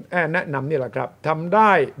คุณแนะนำนี่แหละครับทำไ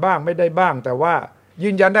ด้บ้างไม่ได้บ้างแต่ว่ายื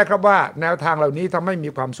นยันได้ครับว่าแนวทางเหล่านี้ทำให้มี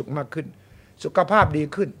ความสุขมากขึ้นสุขภาพดี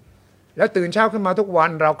ขึ้นแล้วตื่นเช้าขึ้นมาทุกวัน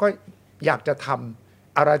เราก็อยากจะท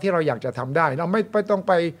ำอะไรที่เราอยากจะทำได้เราไม่ต้อง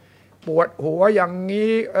ไปปวดหัวอย่าง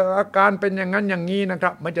นี้อาการเป็นอย่างนั้นอย่างนี้นะครั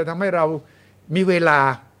บมันจะทำให้เรามีเวลา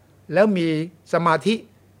แล้วมีสมาธิ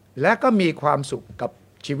และก็มีความสุขกับ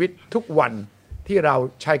ชีวิตทุกวันที่เรา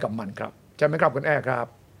ใช้กับมันครับใช่ไหมครับคุณครับ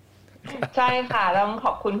ใช่ค่ะต้องข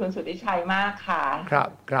อบคุณคุณสุทธิชัยมากค่ะค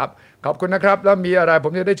รับขอบคุณนะครับแล้วมีอะไรผ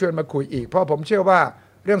มจะได้ชวนมาคุยอีกเพราะผมเชื่อว่า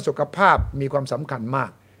เรื่องสุขภาพมีความสำคัญมา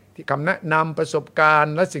กที่คำแนะนำประสบการ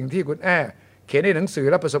ณ์และสิ่งที่คุณเขียนในหนังสือ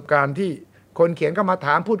และประสบการณ์ที่คนเขียนก็มาถ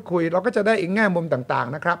ามพูดคุยเราก็จะได้อีกแง่มุมต่าง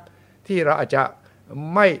ๆนะครับที่เราอาจจะ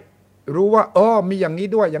ไม่รู้ว่ามีอย่างนี้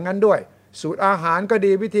ด้วยอย่างนั้นด้วยสูตรอาหารก็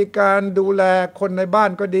ดีวิธีการดูแลคนในบ้าน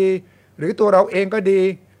ก็ดีหรือตัวเราเองก็ดี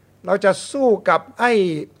เราจะสู้กับ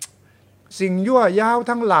สิ่งยั่วยาว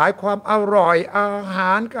ทั้งหลายความอร่อยอาห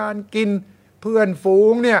ารการกินเพื่อนฝู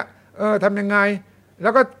งเนี่ยทำยังไงแล้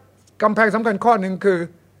วก็กำแพงสำคัญข้อหนึ่งคือ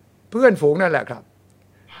เพื่อนฝูงนั่นแหละครับ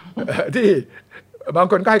ที่บาง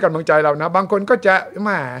คนก็ให้กำลังใจเรานะบางคนก็จะ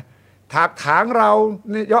ถากถางเรา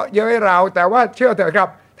เยาะเย้ยเราแต่ว่าเชื่อเถอะครับ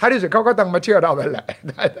ท้ายที่สุดเขาก็ต้องมาเชื่อเราแหละ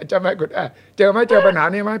ใช่ไหมคุณเจอปัญหา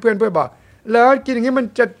นี้ไหมเพื่อนบอกแล้วกินอย่างนี้มัน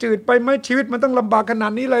จะจืดไปไหมชีวิตมันต้องลำบากขนา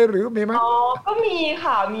ดนี้เลยหรือมีไหมก็มี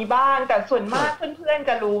ค่ะมีบ้างแต่ส่วนมากเพื่อนๆ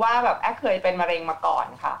จะรู้ว่าแบบเคยเป็นมะเร็งมาก่อน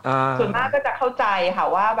ค่ะส่วนมากก็จะเข้าใจค่ะ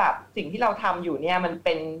ว่าแบบสิ่งที่เราทำอยู่เนี่ยมันเ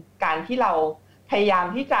ป็นการที่เราพยายาม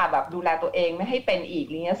ที่จะแบบดูแลตัวเองไม่ให้เป็นอีกอ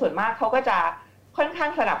ะไรเงี้ยส่วนมากเขาก็จะค่อนข้า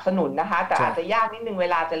งสนับสนุนนะคะแต่อาจจะยากนิดนึงเว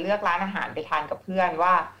ลาจะเลือกร้านอาหารไปทานกับเพื่อน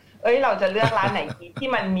ว่าเราจะเลือกร้านไหนที่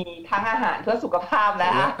มันมีทั้งอาหารเพื่อสุขภาพและ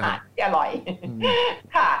อาหารที่อร่อย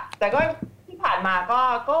ค่ะแต่ก็ที่ผ่านมา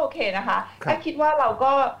ก็โอเคนะคะถ้าคิดว่าเรา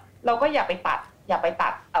ก็อย่าไปตัด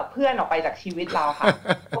เพื่อนออกไปจากชีวิตเราค่ะ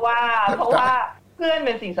เพราะว่าเพื่อนเ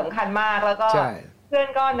ป็นสิ่งสำคัญมากแล้วก็เพื่อน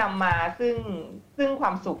ก็นำมาซึ่งคว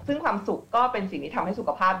ามสุขก็เป็นสิ่งที่ทำให้สุข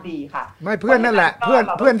ภาพดีค่ะไม่เพื่อนนั่นแหละเ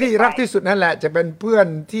พื่อนที่รักที่สุดนั่นแหละจะเป็นเพื่อน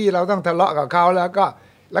ที่เราต้องทะเลาะกับเขาแล้ว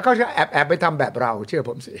ก็จะแอบไปทำแบบเราเชื่อ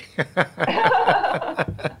ผมสิ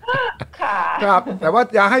ครับแต่ว่า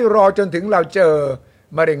อย่าให้รอจนถึงเราเจอ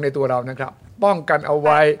มะเร็งในตัวเรานะครับป้องกันเอาไ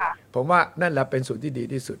ว้ผมว่านั่นแหละเป็นสูตรที่ดี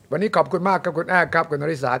ที่สุดวันนี้ขอบคุณมากครับคุณครับคุณน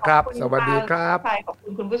ริษาครับสวัสดีครับขอบคุ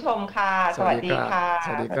ณคุณผู้ชมค่ะสวัสดีค่ะส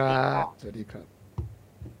วัสดีครับสวัสดีครับ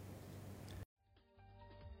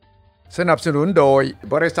สนับสนุนโดย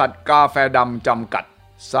บริษัทกาแฟดำจำกัด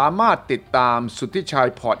สามารถติดตามสุทธิชัย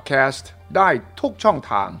พอดแคสต์ได้ทุกช่อง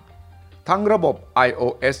ทางทั้งระบบ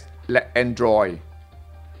iOS และ Android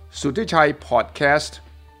สุทธิชัยพอดแคสต์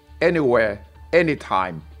anywhere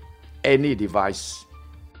anytime any device